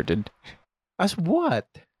career started. As what?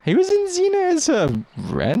 He was in Xena as a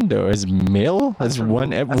rando, as male, as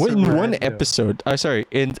one episode. Sorry,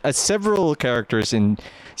 in several characters in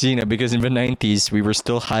Xena because in the 90s we were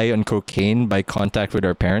still high on cocaine by contact with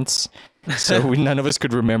our parents, so none of us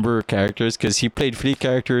could remember characters because he played 3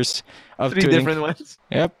 characters of 3 different ones.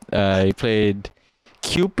 Yep, he played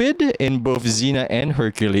Cupid in both Xena and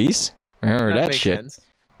Hercules. Remember that shit? Sense.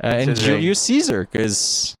 And Julius Caesar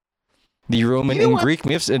because the Roman and Greek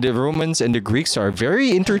myths and the Romans and the Greeks are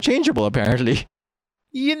very interchangeable, apparently.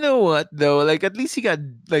 You know what though? Like at least he got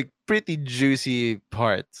like pretty juicy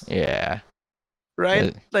parts. Yeah.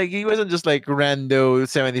 Right? Like he wasn't just like rando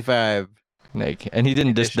 75. Like, and he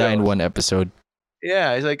didn't just die in one episode.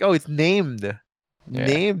 Yeah, it's like, oh, it's named.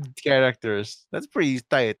 Named characters. That's pretty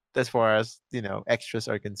tight as far as, extras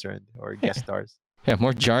are concerned or guest stars. Yeah,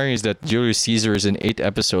 more jarring is that Julius Caesar is in 8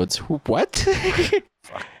 episodes. What?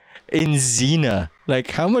 In Xena.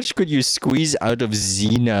 Like, how much could you squeeze out of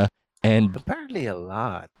Xena? And apparently a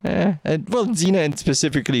lot. Xena and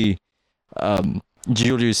specifically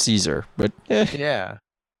Julius Caesar. But yeah,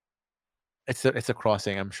 it's a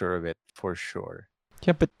crossing. I'm sure of it for sure.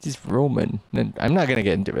 Yeah, but he's Roman, and I'm not gonna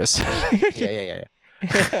get into this. yeah.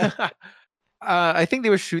 I think they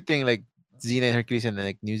were shooting like Xena and Hercules in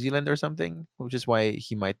like New Zealand or something, which is why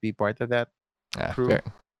he might be part of that crew.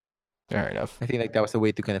 Fair enough. I think like that was the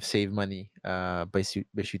way to kind of save money by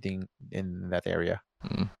shooting in that area.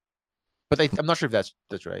 But I'm not sure if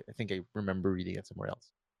that's right. I think I remember reading it somewhere else.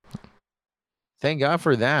 Thank God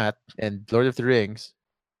for that and Lord of the Rings.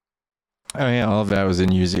 Oh yeah, all of that was in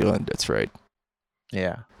New Zealand. That's right.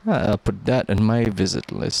 Yeah. I'll put that on my visit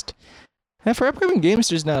list. And for upcoming games,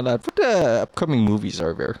 there's not a lot. What upcoming movies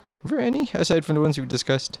are there? Are there any aside from the ones we've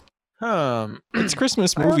discussed? It's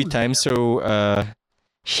Christmas movie time, so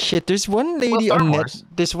shit. There's one lady on Net.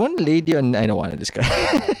 There's one lady on. I don't want to discuss.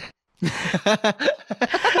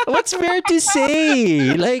 What's there to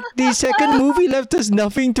say? Like the second movie left us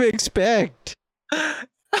nothing to expect.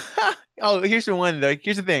 Oh, here's the one though.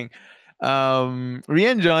 Here's the thing.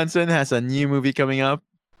 Rian Johnson has a new movie coming up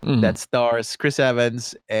that stars Chris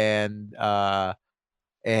Evans and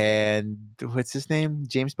what's his name?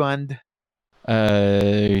 James Bond.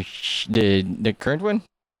 The current one.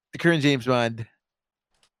 The current James Bond.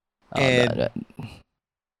 And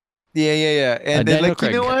yeah. And then like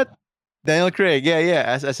Craig. You know what? Daniel Craig. Yeah.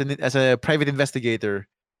 As a private investigator.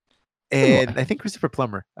 And I think Christopher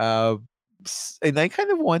Plummer. And I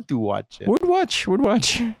kind of want to watch it. Would watch.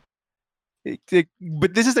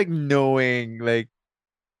 But this is like knowing like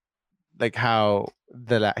how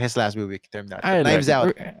his last movie turned out. Knives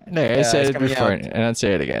Out. I said it before, and I'll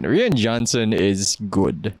say it again. Rian Johnson is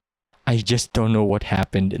good. I just don't know what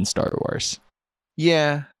happened in Star Wars.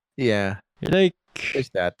 Yeah. Like there's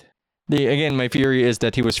that. Again, my theory is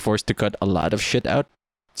that he was forced to cut a lot of shit out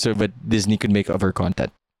so that Disney could make other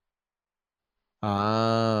content.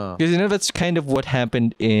 Oh. Because that's kind of what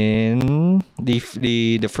happened in the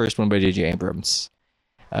first one by J.J. Abrams.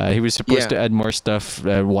 He was supposed to add more stuff,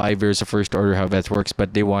 why there's a first order, how that works,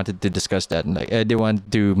 but they wanted to discuss that and they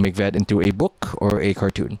wanted to make that into a book or a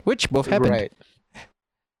cartoon, which both happened. Right.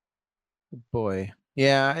 Boy.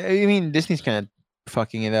 Yeah, I mean Disney's kind of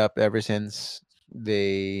fucking it up ever since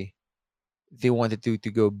they wanted to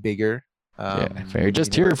go bigger We're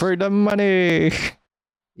just here universe. for the money.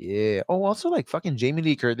 Yeah. Oh, also like fucking Jamie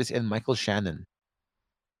Lee Curtis and Michael Shannon.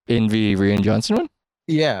 In the Rian Johnson one?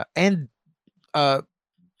 Yeah, and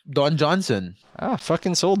Don Johnson. Ah,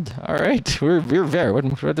 fucking sold. All right, we're there.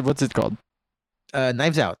 What's it called?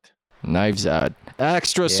 Knives Out. Knives Out.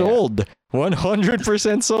 Extra Yeah. sold.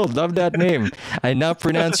 100% sold. Love that name. I now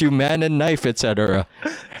pronounce you man and knife, etc.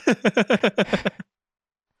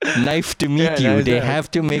 Knife to meet you. Knives They Out.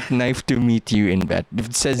 have to make knife to meet you in that. If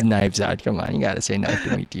it says Knives Out, come on, you gotta say knife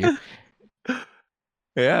to meet you.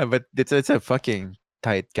 Yeah, but it's a fucking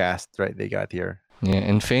tight cast, right? They got here. Yeah,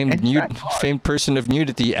 and famed And Brad Hart. famed person of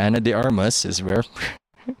nudity, Ana de Armas, is where.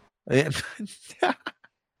 That's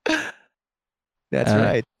Uh,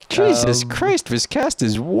 right, Jesus Christ, this cast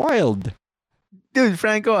is wild. dude.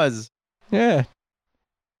 Frank Oz Yeah.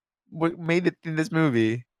 made it in this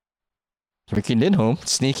movie. Ricky Lindholm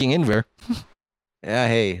sneaking in there. Yeah,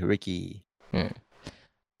 hey, Ricky.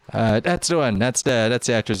 That's the one. That's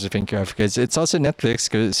the actors I think of, because it's also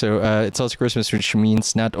Netflix. So it's also Christmas, which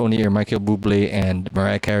means not only are Michael Bublé and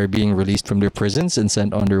Mariah Carey being released from their prisons and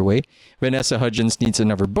sent on their way, Vanessa Hudgens needs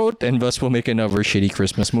another boat, and thus will make another shitty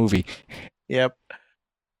Christmas movie. Yep.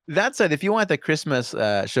 That said, if you want a Christmas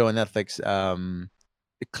show on Netflix,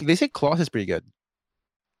 they say Claus is pretty good.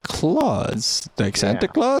 Claus, like Santa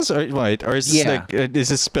Yeah. Claus, or what? Or is this Yeah. like is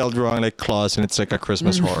this spelled wrong, like Claus, and it's like a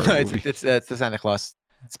Christmas horror No, movie? it's the Santa Claus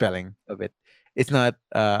spelling of it. It's not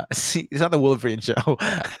it's not the Wolverine show.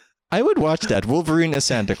 I would watch that. Wolverine as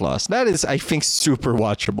Santa Claus. That is, I think, super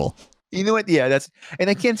watchable. You know what? Yeah, and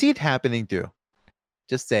I can see it happening too.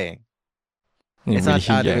 Just saying. It's not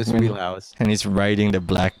out of his wheelhouse. And he's riding the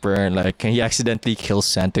Blackburn, like he accidentally kills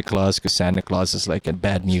Santa Claus because Santa Claus is like a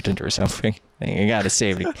bad mutant or something. I gotta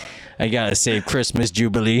save it. I gotta save Christmas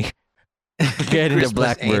Jubilee. Get in the Christmas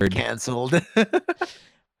Blackbird. ain't canceled.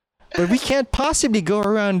 But we can't possibly go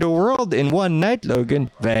around the world in one night, Logan.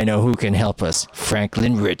 But I know who can help us.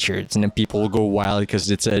 Franklin Richards. And then people will go wild because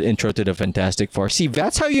it's an intro to the Fantastic Four. See,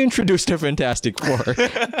 that's how you introduce the Fantastic Four.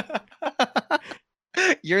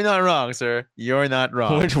 You're not wrong, sir. You're not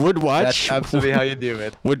wrong. would watch. That's absolutely how you do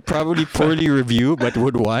it. Would probably poorly review, but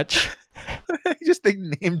would watch. Just like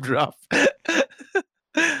name drop.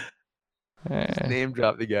 Uh, Name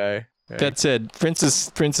drop the guy. Right. that said,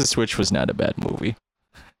 Princess Switch was not a bad movie.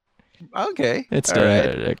 Okay. It's All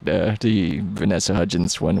right. like the Vanessa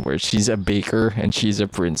Hudgens one where she's a baker and she's a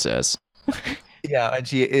princess. Yeah,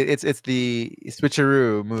 and it's the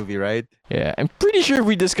switcheroo movie, right? Yeah, I'm pretty sure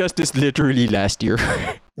we discussed this literally last year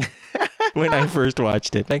when I first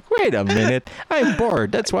watched it. Like, wait a minute, I'm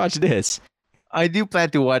bored. Let's watch this. I do plan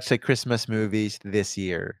to watch the Christmas movies this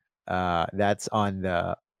year. That's on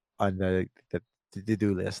the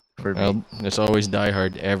to-do list for me. Well, there's always Die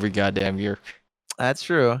Hard every goddamn year. That's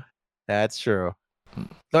true. That's true.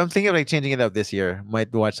 So I'm thinking of like changing it up this year.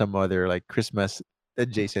 Might watch some other like Christmas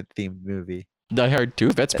adjacent themed movie. Die Hard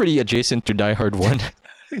 2, that's pretty adjacent to Die Hard 1.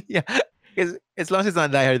 Yeah, because as long as it's not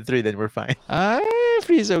Die Hard 3, then we're fine.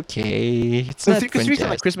 3 is okay. It's not Because 3 is not a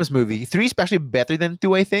fantastic. Christmas movie. 3 is actually better than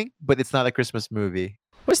 2, I think, but it's not a Christmas movie.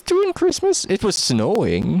 Was 2 in Christmas? It was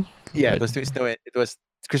snowing. Yeah, but- it was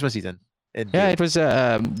Christmas season. Yeah, it was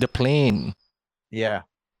the plane. Yeah.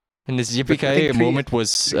 And this But I yippee think 3 moment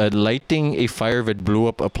was lighting a fire that blew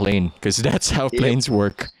up a plane, because that's how Yep. planes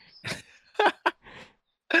work.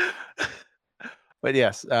 But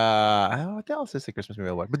yes, what else is a Christmas movie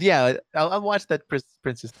I'll watch? But yeah, I'll watch that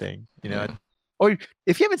princess thing. You know, Yeah. or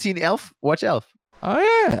if you haven't seen Elf, watch Elf. Oh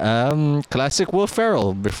yeah, classic Will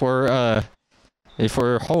Ferrell before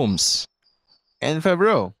Holmes. And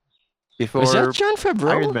Favreau before Was that John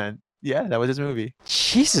Favreau? Iron Man. Yeah, that was his movie.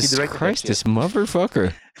 Jesus directed that Christ, shit. this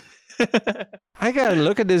motherfucker! I gotta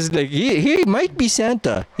look at this. Like he might be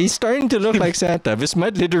Santa. He's starting to look like Santa. This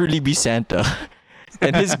might literally be Santa,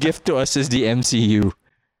 and his gift to us is the MCU.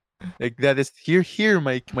 Like that is here,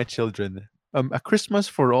 my children. A Christmas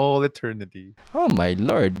for all eternity. Oh my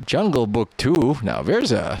lord, Jungle Book 2. Now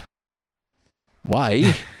there's a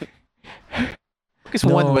why? Because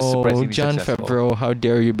one was surprisingly John successful. Favreau, how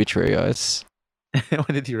dare you betray us, What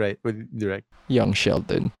did he write? What did he direct? young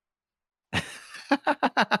Sheldon?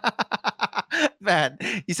 Man,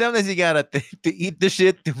 sometimes you gotta to eat the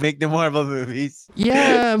shit to make the Marvel movies.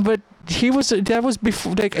 Yeah, but that was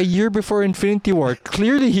before, like a year before Infinity War.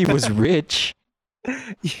 Clearly, he was rich.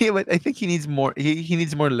 Yeah, but I think he needs more. He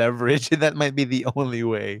needs more leverage. That might be the only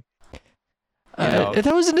way. know.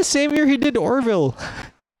 That was in the same year he did Orville.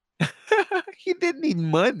 He didn't need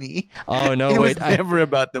money. Oh no, It was wait! never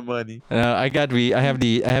about the money. I have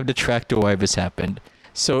the track to why this happened.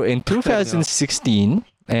 So in 2016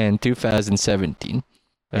 and 2017,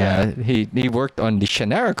 He worked on the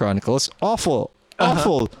Shannara Chronicles. Awful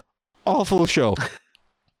show.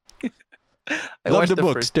 I Love watched the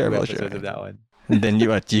books. first Terrible 2 show. episodes of that one. And then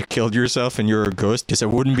you killed yourself and you're a ghost, because I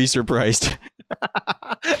wouldn't be surprised.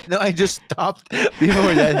 No, I just stopped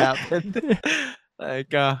before that happened.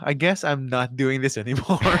 Like, I guess I'm not doing this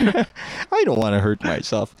anymore. I don't want to hurt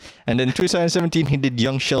myself. And then 2017, he did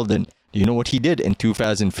Young Sheldon. Do you know what he did in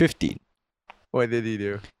 2015? What did he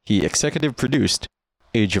do? He executive produced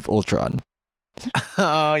Age of Ultron.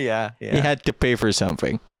 Oh yeah. He had to pay for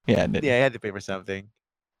something. Yeah, I had to pay for something.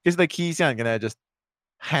 Because like he's not gonna just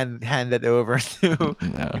hand it over to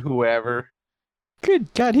whoever.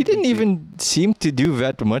 Good God, he didn't even seem to do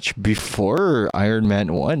that much before Iron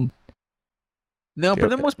Man 1. No, for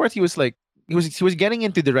the most part, he was getting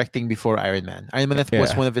into directing before Iron Man. Iron Man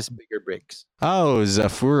was one of his bigger breaks. Oh,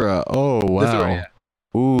 Zafura. Oh wow. Zafura,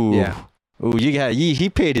 yeah. Ooh. Yeah. Ooh, he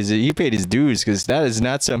paid his dues, because that is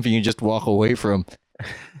not something you just walk away from.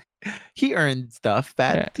 He earned stuff,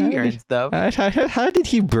 Pat. He earned stuff. How did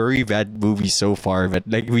he bury that movie so far that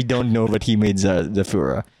like we don't know that he made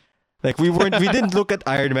Zafura? Like we didn't look at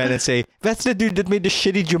Iron Man and say, that's the dude that made the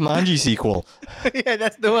shitty Jumanji sequel. Yeah,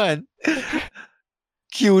 that's the one.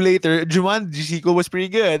 Q later, Jumanji sequel was pretty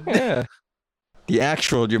good. Yeah. The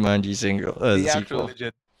actual Jumanji sequel. The actual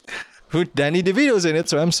legit. Who Danny DeVito's in it,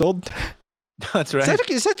 so I'm sold. That's right.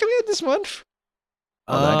 Is that coming out this month?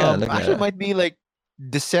 Actually, it might be like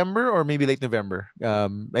December or maybe late November. I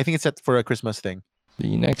think it's set for a Christmas thing.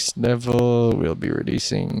 The next level will be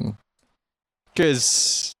releasing,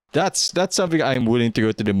 because that's something I'm willing to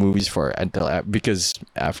go to the movies for because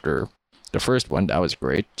after the first one, that was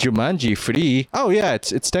great. Jumanji free. Oh yeah,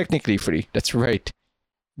 it's technically free. That's right.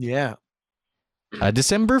 Yeah.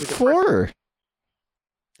 December 4.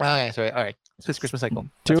 Okay, sorry. All right. So it's Christmas cycle.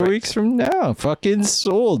 2 weeks from now. Fucking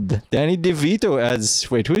sold. Danny DeVito as...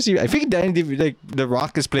 Wait, who is he? I think Danny DeVito... Like, The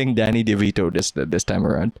Rock is playing Danny DeVito this time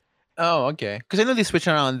around. Oh, okay. Because I know they switch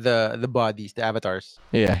around the bodies, the avatars.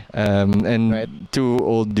 Yeah. And right. 2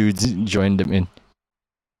 old dudes joined them in.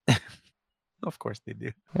 Of course they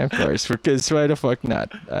do. Of course. Because why the fuck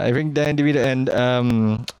not? I think Danny DeVito and...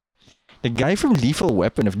 the guy from Lethal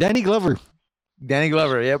Weapon of Danny Glover. Danny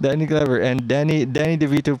Glover, yep. Danny Glover. And Danny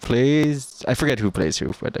DeVito plays... I forget who plays who,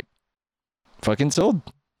 but like... Fucking sold.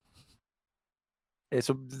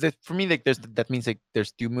 So for me, like, that means like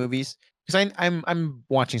there's 2 movies. Because I'm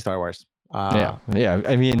watching Star Wars. Yeah.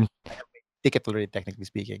 I mean... ticket already, technically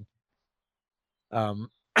speaking. I'm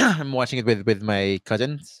watching it with my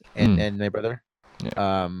cousins and my brother.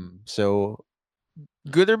 Yeah. So...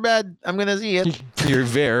 good or bad, I'm gonna see it. You're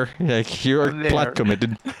there. Like, you're plot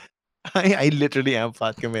committed. I literally am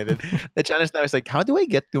plot committed. The challenge now is like, how do I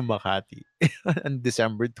get to Makati on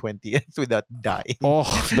December 20th without dying?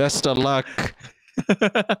 Oh, best of luck.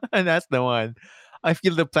 And that's the one. I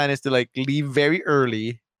feel the plan is to like leave very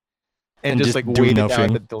early and just like wait it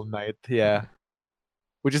out until night. Yeah.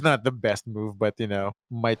 Which is not the best move, but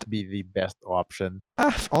might be the best option.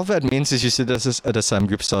 All that means is you sit at a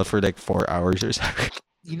Samgroup stall for like 4 hours or something.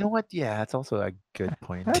 You know what? Yeah, that's also a good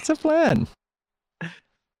point. That's a plan.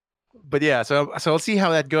 But yeah, so I'll see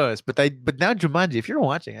how that goes. But now Jumanji, if you're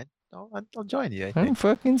watching, I'll join you. I'm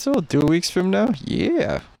fucking sold. 2 weeks from now,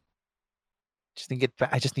 yeah.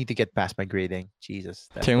 I just need to get past my grading. Jesus.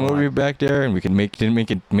 Tim will be back there, and we can make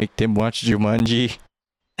Tim watch Jumanji.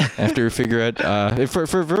 After we figure out,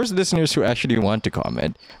 for those listeners who actually want to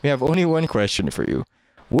comment, we have only one question for you: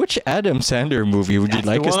 which Adam Sandler movie would you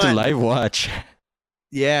like us to live watch?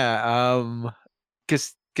 Yeah,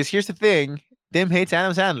 because here's the thing: Tim hates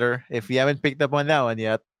Adam Sandler. If you haven't picked up on that one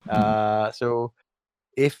yet, so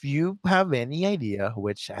if you have any idea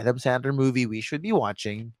which Adam Sandler movie we should be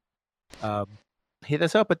watching, hit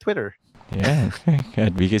us up at Twitter. Yeah,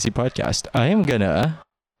 at BKC Podcast. I am gonna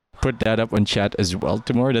put that up on chat as well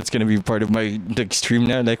tomorrow. That's gonna be part of my stream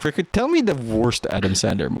now. Like, Rickard, tell me the worst Adam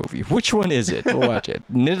Sandler movie. Which one is it? We'll watch it.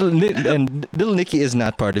 And Little Nicky is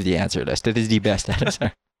not part of the answer list. That is the best Adam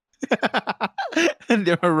Sandler. And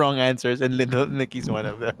there are wrong answers, and Little Nicky's one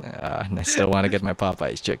of them. I still want to get my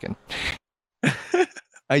Popeyes chicken.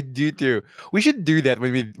 I do too. We should do that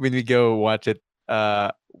when we go watch it.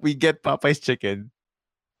 We get Popeyes chicken,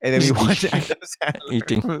 and then we watch Adam Sandler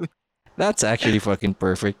eating. movie. That's actually fucking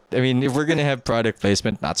perfect. I mean, if we're gonna have product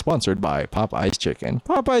placement, not sponsored by Popeyes Chicken.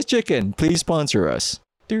 Popeyes Chicken, please sponsor us.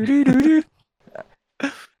 That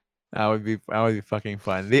would be fucking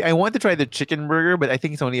fun. I want to try the chicken burger, but I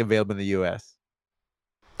think it's only available in the US.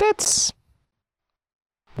 That's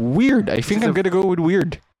weird. I think I'm gonna go with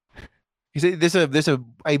weird.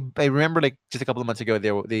 I remember like just a couple of months ago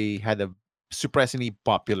they had a surprisingly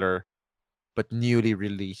popular but newly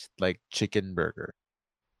released like chicken burger.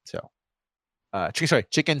 So,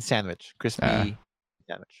 chicken sandwich, crispy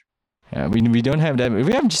sandwich. We don't have that.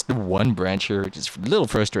 We have just the one branch here, which is a little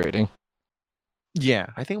frustrating. Yeah,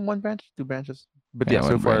 I think one branch, two branches, but Yeah, yeah, so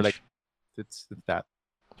one far branch. like it's that.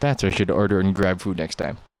 That's what I should order and grab food next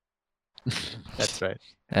time. That's right.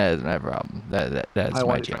 That is my problem. That's I my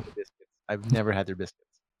want to try jam. the biscuits. I've never had their biscuits.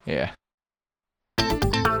 Yeah.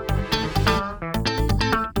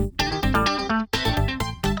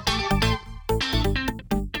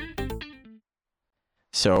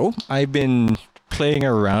 So I've been playing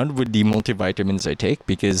around with the multivitamins I take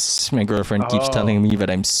because my girlfriend keeps telling me that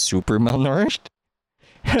I'm super malnourished.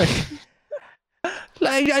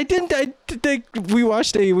 Like I didn't. I think we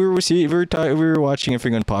watched a. We were watching a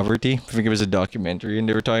thing on poverty. I think it was a documentary, and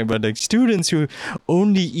they were talking about like students who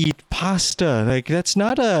only eat pasta. Like that's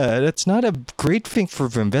not a great thing for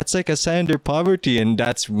them. That's like a sign of their poverty, and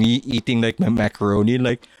that's me eating like my macaroni.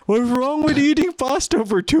 Like what's wrong with eating pasta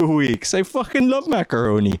for 2 weeks? I fucking love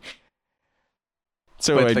macaroni.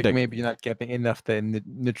 So But I like like, maybe you're not getting enough the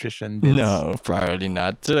nutrition. Bits. no, probably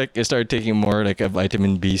not. So like I started taking more like a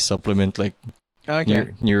vitamin B supplement, like Okay.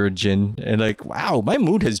 Neurogen, and like wow, my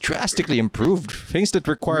mood has drastically improved. Things that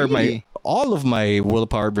require Really? all of my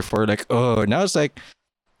willpower before, like oh, now it's like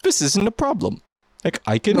this isn't a problem. Like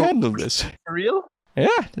I can No. handle this. For real? Yeah,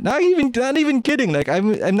 not even kidding. Like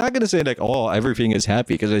I'm not gonna say like oh everything is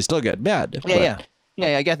happy because I still get mad. Yeah,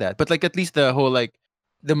 I get that. But like at least the whole like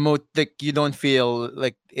like you don't feel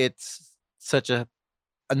like it's such a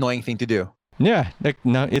annoying thing to do. Yeah, like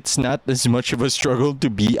now it's not as much of a struggle to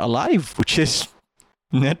be alive, which is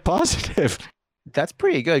net positive. That's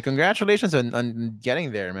pretty good. Congratulations on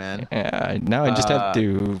getting there, man. Yeah, now I just have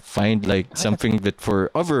to find like something that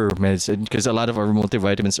for other medicine because a lot of our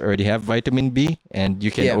multivitamins already have vitamin B and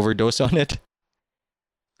you can Yeah. overdose on it.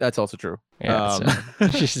 That's also true. Yeah, so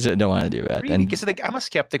just don't want to do that. Really? And Because like I'm a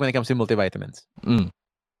skeptic when it comes to multivitamins. mm,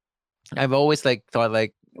 I've always like thought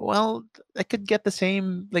like, well, I could get the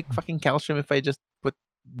same like fucking calcium if I just put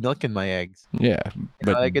milk in my eggs. yeah, You know,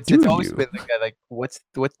 but like it's do always you? been like like what's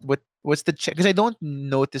the change? Because I don't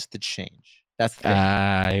notice the change. That's the thing.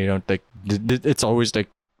 I don't like. It's always like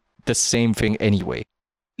the same thing anyway.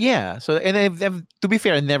 Yeah. So and I've to be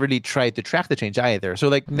fair, I never really tried to track the change either. So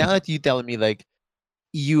like now that you tell me like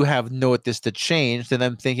you have noticed the change, then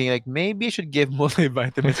I'm thinking like maybe I should give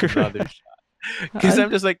multivitamins another shot. Because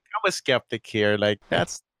I'm just like I'm a skeptic here. Like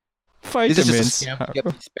this is just a Vitamins. scam to get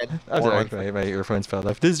me spent Oh, more sorry, on my earphones fell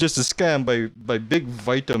off. This is just a scam by Big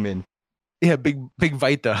Vitamin. yeah, big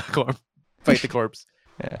Vita Corp. Vita Corps.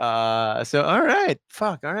 Yeah. So all right.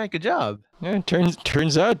 Fuck. All right, good job. Yeah, it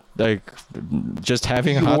turns out like just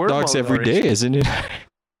having You hot were dogs every day, malnourished. isn't it?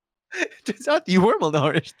 Turns out you were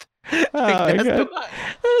malnourished. Oh, Like, that's my the God. lie.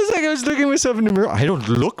 It's like I was looking at myself in the mirror. I don't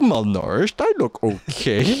look malnourished. I look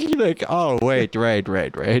okay. Like, oh wait, right.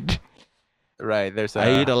 Right. There's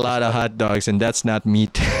I eat a lot of hot dogs, and that's not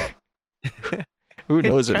meat. Who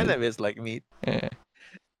knows? It what kind it- of is like meat. Yeah.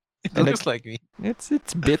 It And looks like meat. It's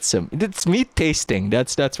bitsome. It's meat tasting.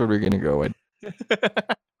 That's what we're gonna go with.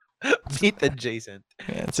 Meat adjacent.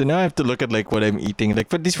 Yeah, so now I have to look at like what I'm eating, like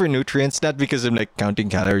but these for nutrients, not because I'm like counting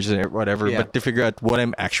calories or whatever, Yeah. but to figure out what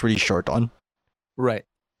I'm actually short on. Right.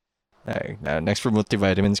 Now, next for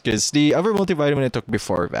multivitamins, because the other multivitamin I took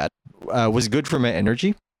before that was good for my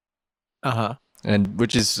energy, Uh-huh. and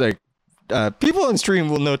which is like people on stream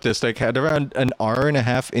will notice like at around an hour and a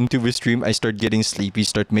half into the stream, I start getting sleepy,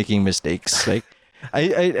 start making mistakes, like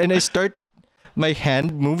I start. My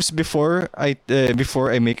hand moves before I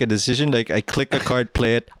make a decision. Like I click a card,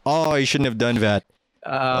 play it. Oh, I shouldn't have done that.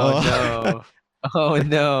 Oh no. Oh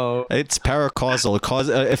no. It's paracausal, cause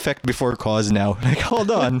effect before cause now. Like hold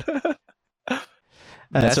on.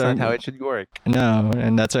 That's so not I'm- how it should work. No,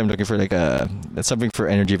 and that's why I'm looking for like something for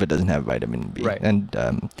energy that doesn't have vitamin B. Right. And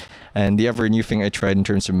the other new thing I tried in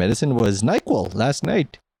terms of medicine was NyQuil last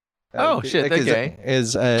night. Oh, shit, okay.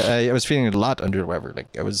 I was feeling a lot under the weather. Like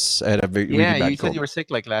I had a really Yeah, bad you said cold. you were sick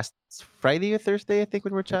like last Friday or Thursday, I think,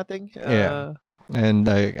 when we were chatting. Yeah. And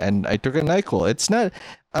I took a NyQuil. It's not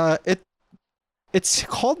it's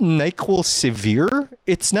called NyQuil Severe.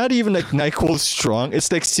 It's not even like NyQuil Strong. It's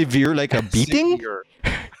like severe, like a beating. Severe.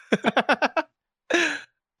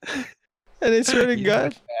 And I swear to You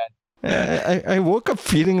God, I woke up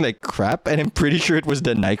feeling like crap, and I'm pretty sure it was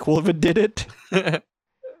the NyQuil that did it.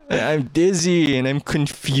 I'm dizzy and I'm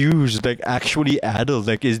confused, like actually addled.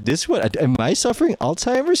 Like, is this what? Am I suffering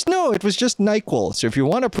Alzheimer's? No, it was just NyQuil. So if you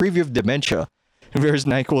want a preview of dementia, there's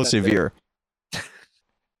NyQuil That's it. Severe.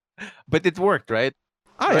 But it worked, right?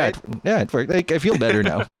 Oh Right? yeah, it worked. Like I feel better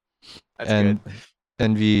now. That's and good.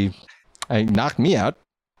 and we I knocked me out.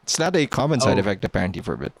 It's not a common side Oh. effect apparently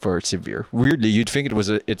for severe. Weirdly, you'd think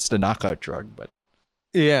it's the knockout drug, but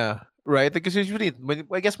Yeah, right. Because usually, when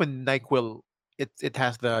I guess when Nyquil, it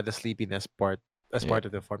has the sleepiness part as Yeah. part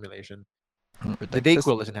of the formulation. but The like,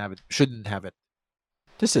 Dayquil doesn't have it. Shouldn't have it.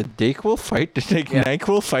 this a Dayquil fight? Like Yeah.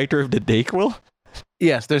 Nyquil fighter of the Dayquil?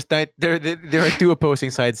 Yes, there are two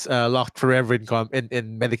opposing sides locked forever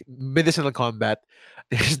in medicinal combat.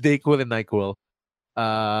 There's Dayquil and Nyquil.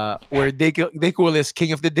 Where Dayquil is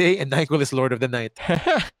king of the day and Nyquil is lord of the night.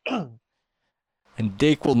 And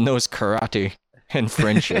Dayquil knows karate and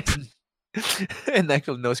friendship. And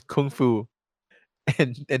Nyquil knows kung fu,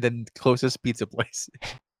 and then closest pizza place.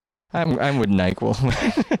 I'm with Nyquil.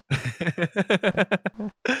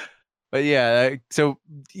 But yeah, so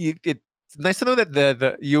it's nice to know that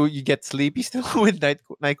the you get sleepy still with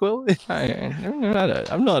Nyquil.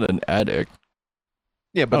 I'm not an addict.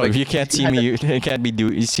 Yeah, but Oh, like, if you can't see me, you can't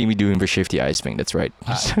you see me doing the shifty eyes thing. That's right.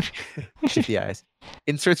 shifty eyes.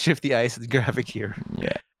 Insert shifty eyes graphic here.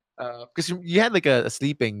 Yeah. Because you had like a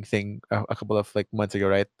sleeping thing a couple of like months ago,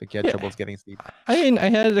 right? Like you had Yeah. troubles getting sleep. I mean, I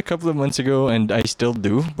had it a couple of months ago, and I still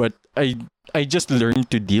do, but I just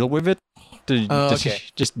learned to deal with it. To Okay.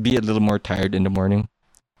 just be a little more tired in the morning,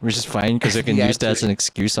 which is fine because I can Yeah, use that as an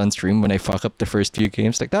excuse on stream when I fuck up the first few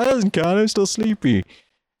games. Like that doesn't count. I'm still sleepy.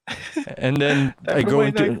 And then I go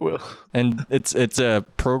into and it's a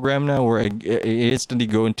program now where I instantly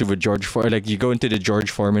go into the you go into the George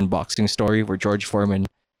Foreman boxing story where George Foreman,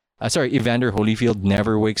 Evander Holyfield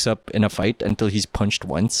never wakes up in a fight until he's punched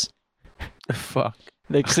once. Fuck.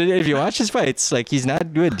 Like, so if you watch his fights, like he's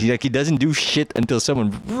not good. He doesn't do shit until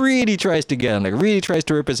someone really tries to get him, like really tries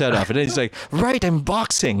to rip his head off, and then he's like, "Right, I'm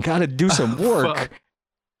boxing. Gotta do some work."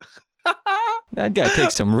 That guy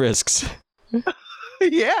takes some risks.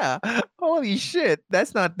 Yeah. Holy shit.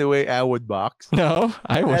 That's not the way I would box. No,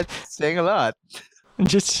 I would That's saying a lot.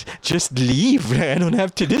 just leave. I don't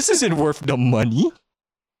have to. This isn't worth the money.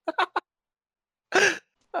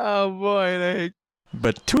 Oh boy, like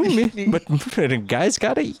But but a guy's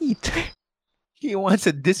gotta eat. he wants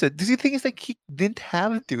a Does he think it's like he didn't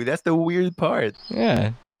have to? That's the weird part.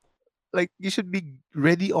 Yeah, Like you should be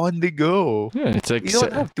ready on the go. yeah. It's like You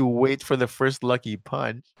don't have to wait for the first lucky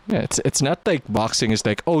punch. yeah. It's not like boxing is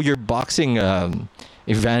like, oh, you're boxing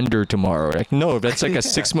Evander tomorrow. Like no, that's like a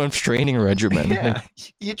Yeah. 6-month training regimen. Yeah,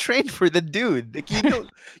 you train for the dude. Like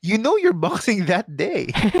you know you're boxing that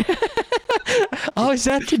day. Oh, is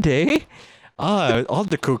that today? All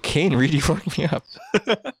the cocaine really fucked me up.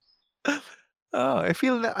 Oh, I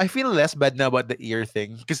feel less bad now about the ear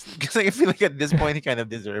thing because I feel like at this point he kind of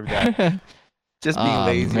deserved that. Just being Aw,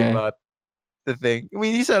 lazy man. about the thing. I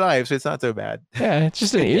mean, he's alive, so it's not so bad. Yeah, it's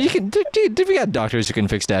just you can. Dude, we got doctors who can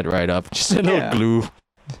fix that right up. Just a little Yeah. glue.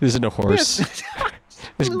 This isn't a horse.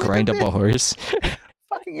 Just grind up a horse.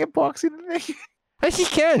 Fucking epoxy the thing. He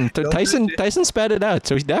can. Don't do Tyson spat it out,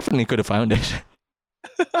 so he definitely could have found it.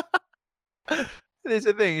 There's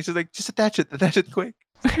a thing. It's just like, just attach it quick.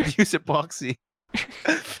 Use epoxy.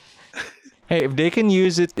 Hey, if they can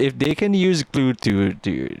use glue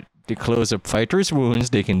to close up fighters'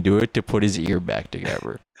 wounds, they can do it to put his ear back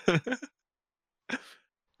together.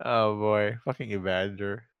 Oh boy, fucking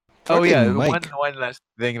Evander. Oh yeah, Fucking Mike. one last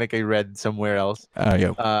thing like I read somewhere else.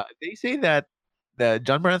 Yeah. They say that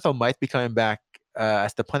John Bernthal might be coming back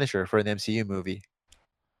as the Punisher for an MCU movie.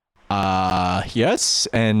 Yes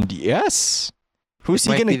and yes. Who's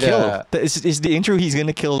he Might gonna be kill? Is the intro he's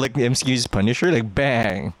gonna kill like the MCU's Punisher? Like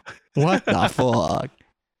bang! What the fuck?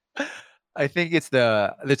 I think it's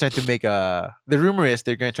they're trying to make the rumor is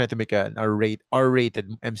they're gonna try to make an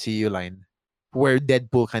R-rated MCU line where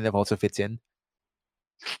Deadpool kind of also fits in.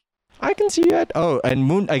 I can see that. Oh,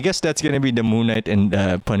 and I guess that's gonna be the Moon Knight and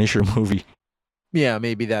Punisher movie. Yeah,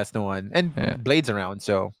 maybe that's the one. And Yeah. Blade's around,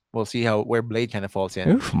 so we'll see where Blade kind of falls in.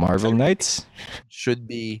 Oof, Marvel Knights. Should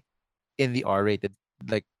be in the R-rated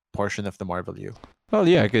like portion of the Marvel U. Well,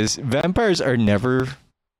 yeah, because vampires are never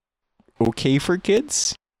okay for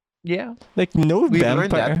kids. Yeah. Like no We've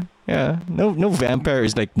learned vampire. Yeah, no vampire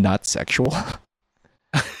is like not sexual.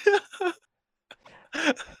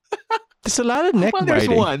 There's a lot of neck Well, there's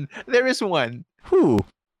biting. one. There is one. Who?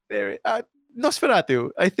 There.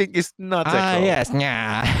 Nosferatu, I think, is not sexual. Yes.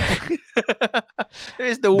 Yeah. There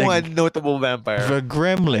is the The- one notable vampire. The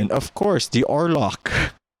Gremlin, of course, the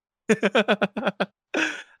Orlok.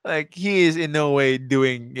 Like he is in no way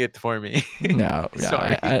doing it for me. No,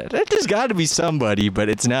 Sorry. there's got to be somebody, but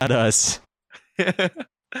it's not us.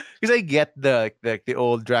 Because I get the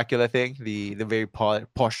old Dracula thing, the very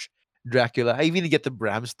posh Dracula. I even get the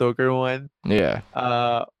Bram Stoker one. Yeah.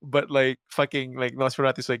 But like fucking like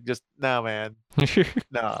Nosferatu is like just nah, man,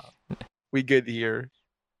 nah. We good here.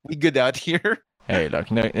 We good out here. Hey, look,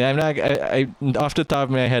 no, I'm not. Off the top of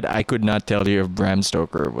my head, I could not tell you if Bram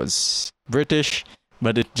Stoker was British,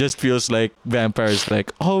 but it just feels like vampires.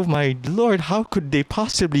 Like, oh my lord, how could they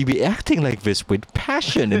possibly be acting like this with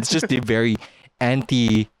passion? It's just a very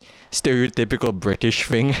anti-stereotypical British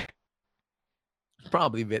thing.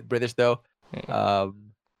 Probably a bit British though. Yeah.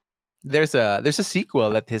 There's a sequel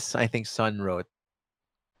that his I think son wrote.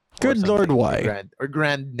 Good lord, why? Or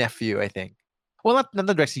grand nephew, I think. Well, not the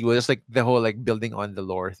direct sequel, just like the whole like building on the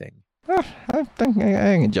lore thing. I think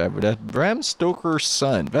I can jive with that. Bram Stoker's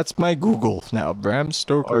son. That's my Google now. Bram Or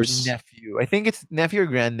Stoker's. nephew. I think it's nephew or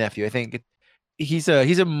grandnephew. I think he's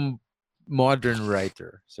a modern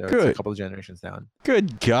writer, so it's a Good. couple of generations down.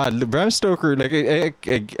 Good God, Bram Stoker! Like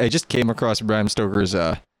I just came across Bram Stoker's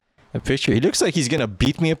a picture. He looks like he's gonna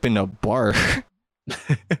beat me up in a bar.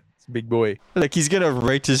 It's a big boy. Like he's gonna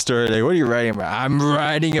write his story. Like, what are you writing about? I'm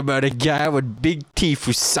writing about a guy with big teeth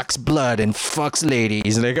who sucks blood and fucks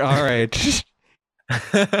ladies. Like, all right.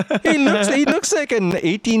 he looks like an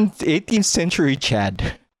 18th century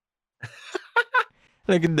Chad.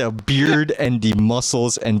 Like the beard and the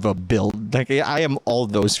muscles and the build. Like I am all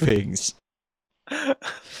those things.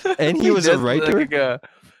 And he was a does look writer. like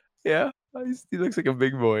yeah, he looks like a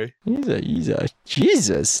big boy. He's a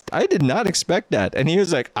Jesus. I did not expect that. And he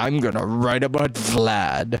was like, I'm gonna write about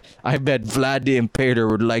Vlad. I bet Vlad the Impaler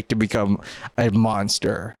would like to become a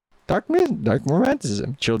monster. Dark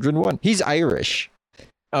romanticism. Children won. He's Irish.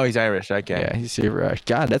 Oh, he's Irish. Okay. Yeah, he's Irish.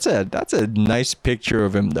 God, that's a nice picture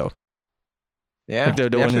of him though. Yeah.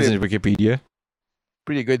 Like the one that's in Wikipedia.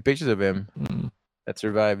 Pretty good pictures of him Mm. that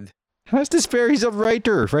survived. How's this fair? He's a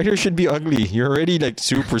writer. Writers should be ugly. You're already like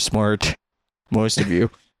super smart. Most of you.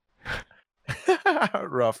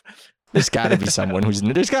 Rough. There's gotta be someone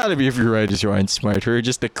there's gotta be a few writers who aren't smart, who are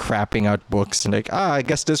just like crapping out books and like, I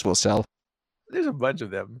guess this will sell. There's a bunch of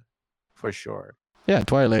them, for sure. Yeah,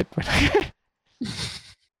 Twilight.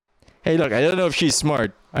 Hey, look, I don't know if she's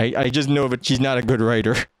smart. I just know that she's not a good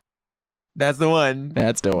writer. That's the one.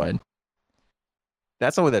 That's the one.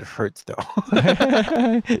 That's the one that hurts, though.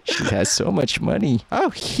 She has so much money. Oh,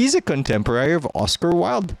 he's a contemporary of Oscar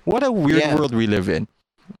Wilde. What a weird Yeah. world we live in.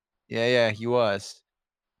 Yeah, he was.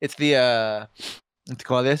 It's the what to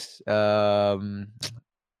call this?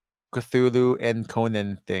 Cthulhu and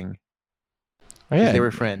Conan thing. Oh, 'Cause yeah. They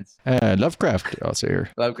were friends. Lovecraft also here.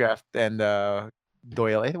 Lovecraft and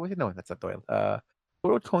Doyle. No, that's not Doyle. Who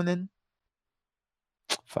wrote Conan?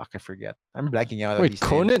 Fuck, I forget. I'm blanking out. on Wait, these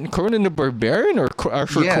names. Conan the Barbarian or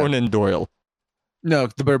Arthur Yeah. Conan Doyle? No,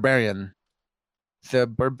 the Barbarian. The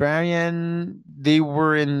Barbarian. They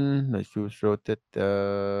were in. Who wrote it?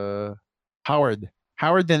 Howard.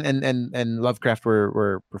 Howard and Lovecraft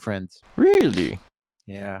were friends. Really?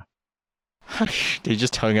 Yeah. They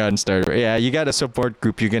just hung out and started. Yeah, you got a support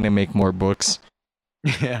group. You're gonna make more books.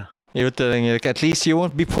 Yeah. You're telling you, like, at least you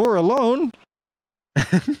won't be poor alone.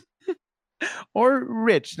 Or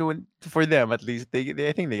rich for them at least. They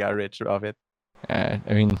I think they got rich off it. I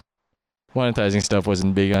mean, monetizing stuff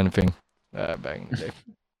wasn't big on thing back in the day.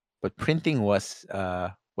 But printing was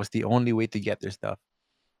the only way to get their stuff.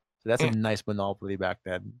 So that's a nice monopoly back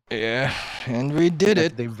then. Yeah, and we did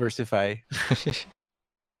Let's it. diversify.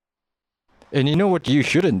 And you know what? You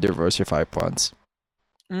shouldn't diversify funds.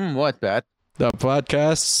 What, Pat? The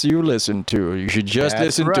podcasts you listen to. You should just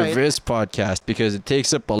That's listen right. to this podcast because it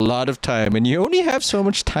takes up a lot of time, and you only have so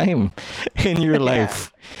much time in your Yeah.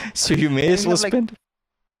 life, so you may as we well have, like, spend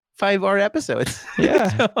 5-hour episodes. Yeah.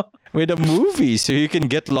 So- with a movie, so you can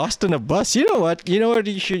get lost on a bus. You know what?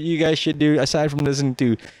 You guys should do aside from listening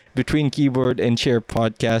to Between Keyboard and Chair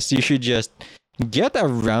podcast. You should just get a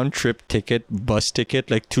round trip ticket, bus ticket,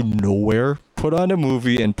 like to nowhere. Put on a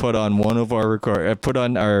movie and put on one of our put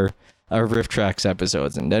on our Riff Tracks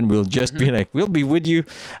episodes, and then we'll just be like, we'll be with you.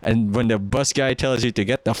 And when the bus guy tells you to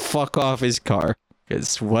get the fuck off his car,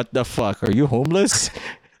 because what the fuck? Are you homeless?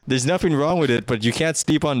 There's nothing wrong with it, but you can't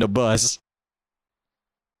sleep on the bus.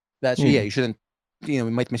 You shouldn't. We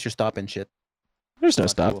might miss your stop and shit. There's no Not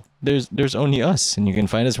stop. cool. There's only us, and you can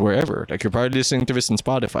find us wherever. Like, you're probably listening to this on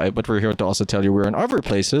Spotify, but we're here to also tell you we're in other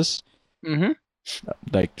places, Mm-hmm.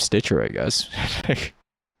 like Stitcher, I guess.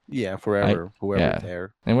 Yeah, forever, whoever yeah.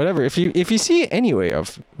 there. And whatever. If you see any way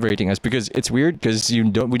of rating us, because it's weird, because we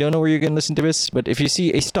don't know where you're gonna listen to this, but if you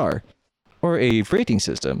see a star or a rating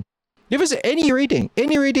system, give us any rating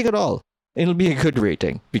at all. It'll be a good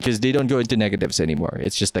rating because they don't go into negatives anymore.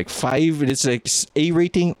 It's just like 5. It's like A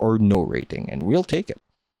rating or no rating, and we'll take it.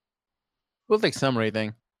 We'll take some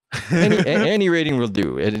rating. Any rating will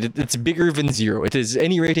do. It's bigger than 0.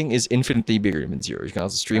 Any rating is infinitely bigger than 0. You can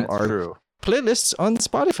also stream That's our true. playlists on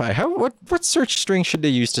Spotify. What search string should they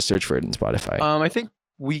use to search for it in Spotify? I think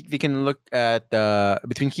we can look at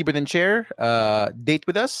Between Keyboard and Chair, Date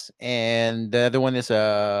with Us, and the other one is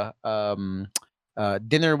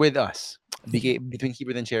Dinner with Us. Between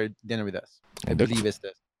Keyboard and Chair, Dinner with Us. I believe it's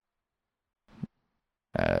this.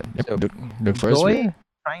 Look for us.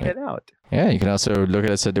 Find it out. Yeah, you can also look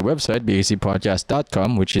at us at the website,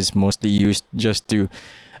 bacpodcast.com, which is mostly used just to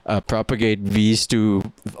propagate these to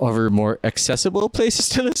other more accessible places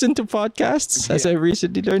to listen to podcasts. As I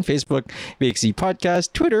recently learned, Facebook, BXC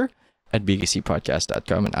Podcast, Twitter at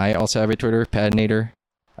bkcpodcast.com. And I also have a Twitter, Padnator.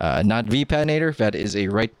 Not VPadnator, that is a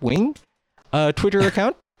right-wing Twitter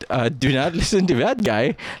account. Do not listen to that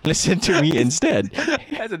guy. Listen to me instead.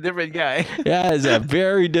 That's a different guy. Yeah, it's a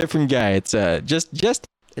very different guy. It's just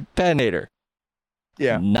Padnator.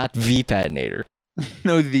 Yeah. Not VPadnator.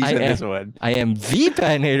 No these in this one. I am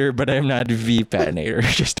VPadnator, but I'm not VPadnator.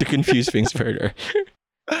 Just to confuse things further.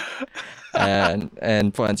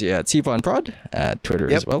 and Ponzi at CPonProd at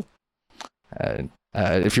Twitter as well.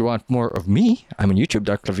 If you want more of me, I'm on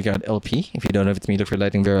YouTube.clubvigot.lp. If you don't know if it's me, look for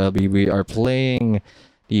Lightning Bear LB. We are playing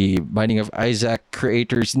the Binding of Isaac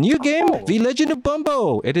creators' new game, The Legend of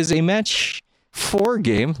Bumbo. It is a match 4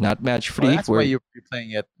 game, not match 3. That's why you're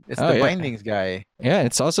playing it. It's the Bindings guy. Yeah,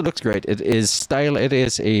 it also looks great. It is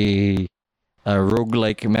a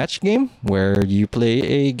roguelike match game where you play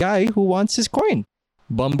a guy who wants his coin.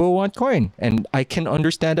 Bumbo want coin, and I can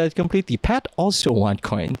understand that completely. Pat also want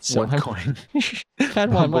coin. So coin. Pat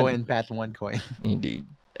want Bumbo and Pat want coin. Indeed.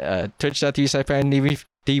 Twitch.tv/SciFan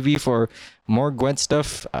TV for more Gwent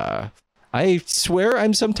stuff. I swear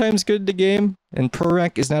I'm sometimes good at the game, and pro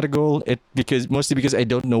rank is not a goal. Mostly because I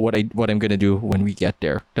don't know what I'm gonna do when we get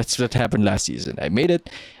there. That's what happened last season. I made it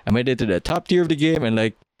to the top tier of the game, and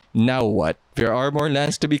like, now what? There are more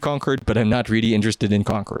lands to be conquered, but I'm not really interested in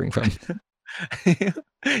conquering them.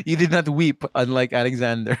 You did not weep, unlike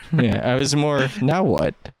Alexander. Yeah, I was more, now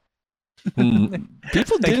what?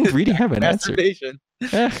 People didn't really have an answer.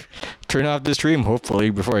 Turn off the stream, hopefully,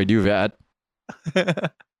 before I do that.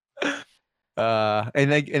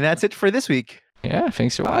 And that's it for this week. Yeah,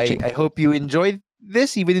 thanks for watching. I hope you enjoyed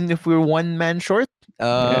this, even if we're one man short.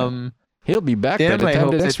 He'll be back Tim, by the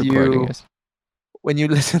time that's recording is. When you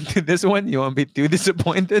listen to this one, you won't be too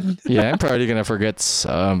disappointed. Yeah, I'm probably gonna forget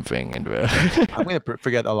something. I'm gonna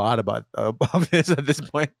forget a lot about this at this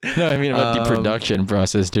point. No, I mean about the production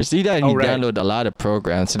process. There's you download a lot of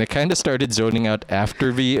programs, and I kind of started zoning out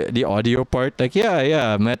after the audio part. Like,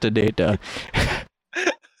 metadata.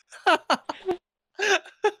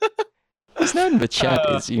 He's not in the chat,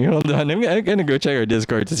 is he? Hold on, I'm gonna go check our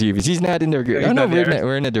Discord to see if he's not in there. Oh no,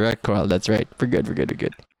 we're in a direct call. That's right. We're good. We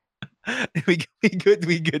good.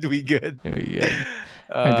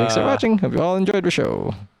 Thanks for watching. Hope you all enjoyed the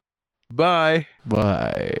show. Bye.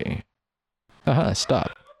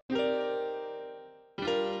 Stop.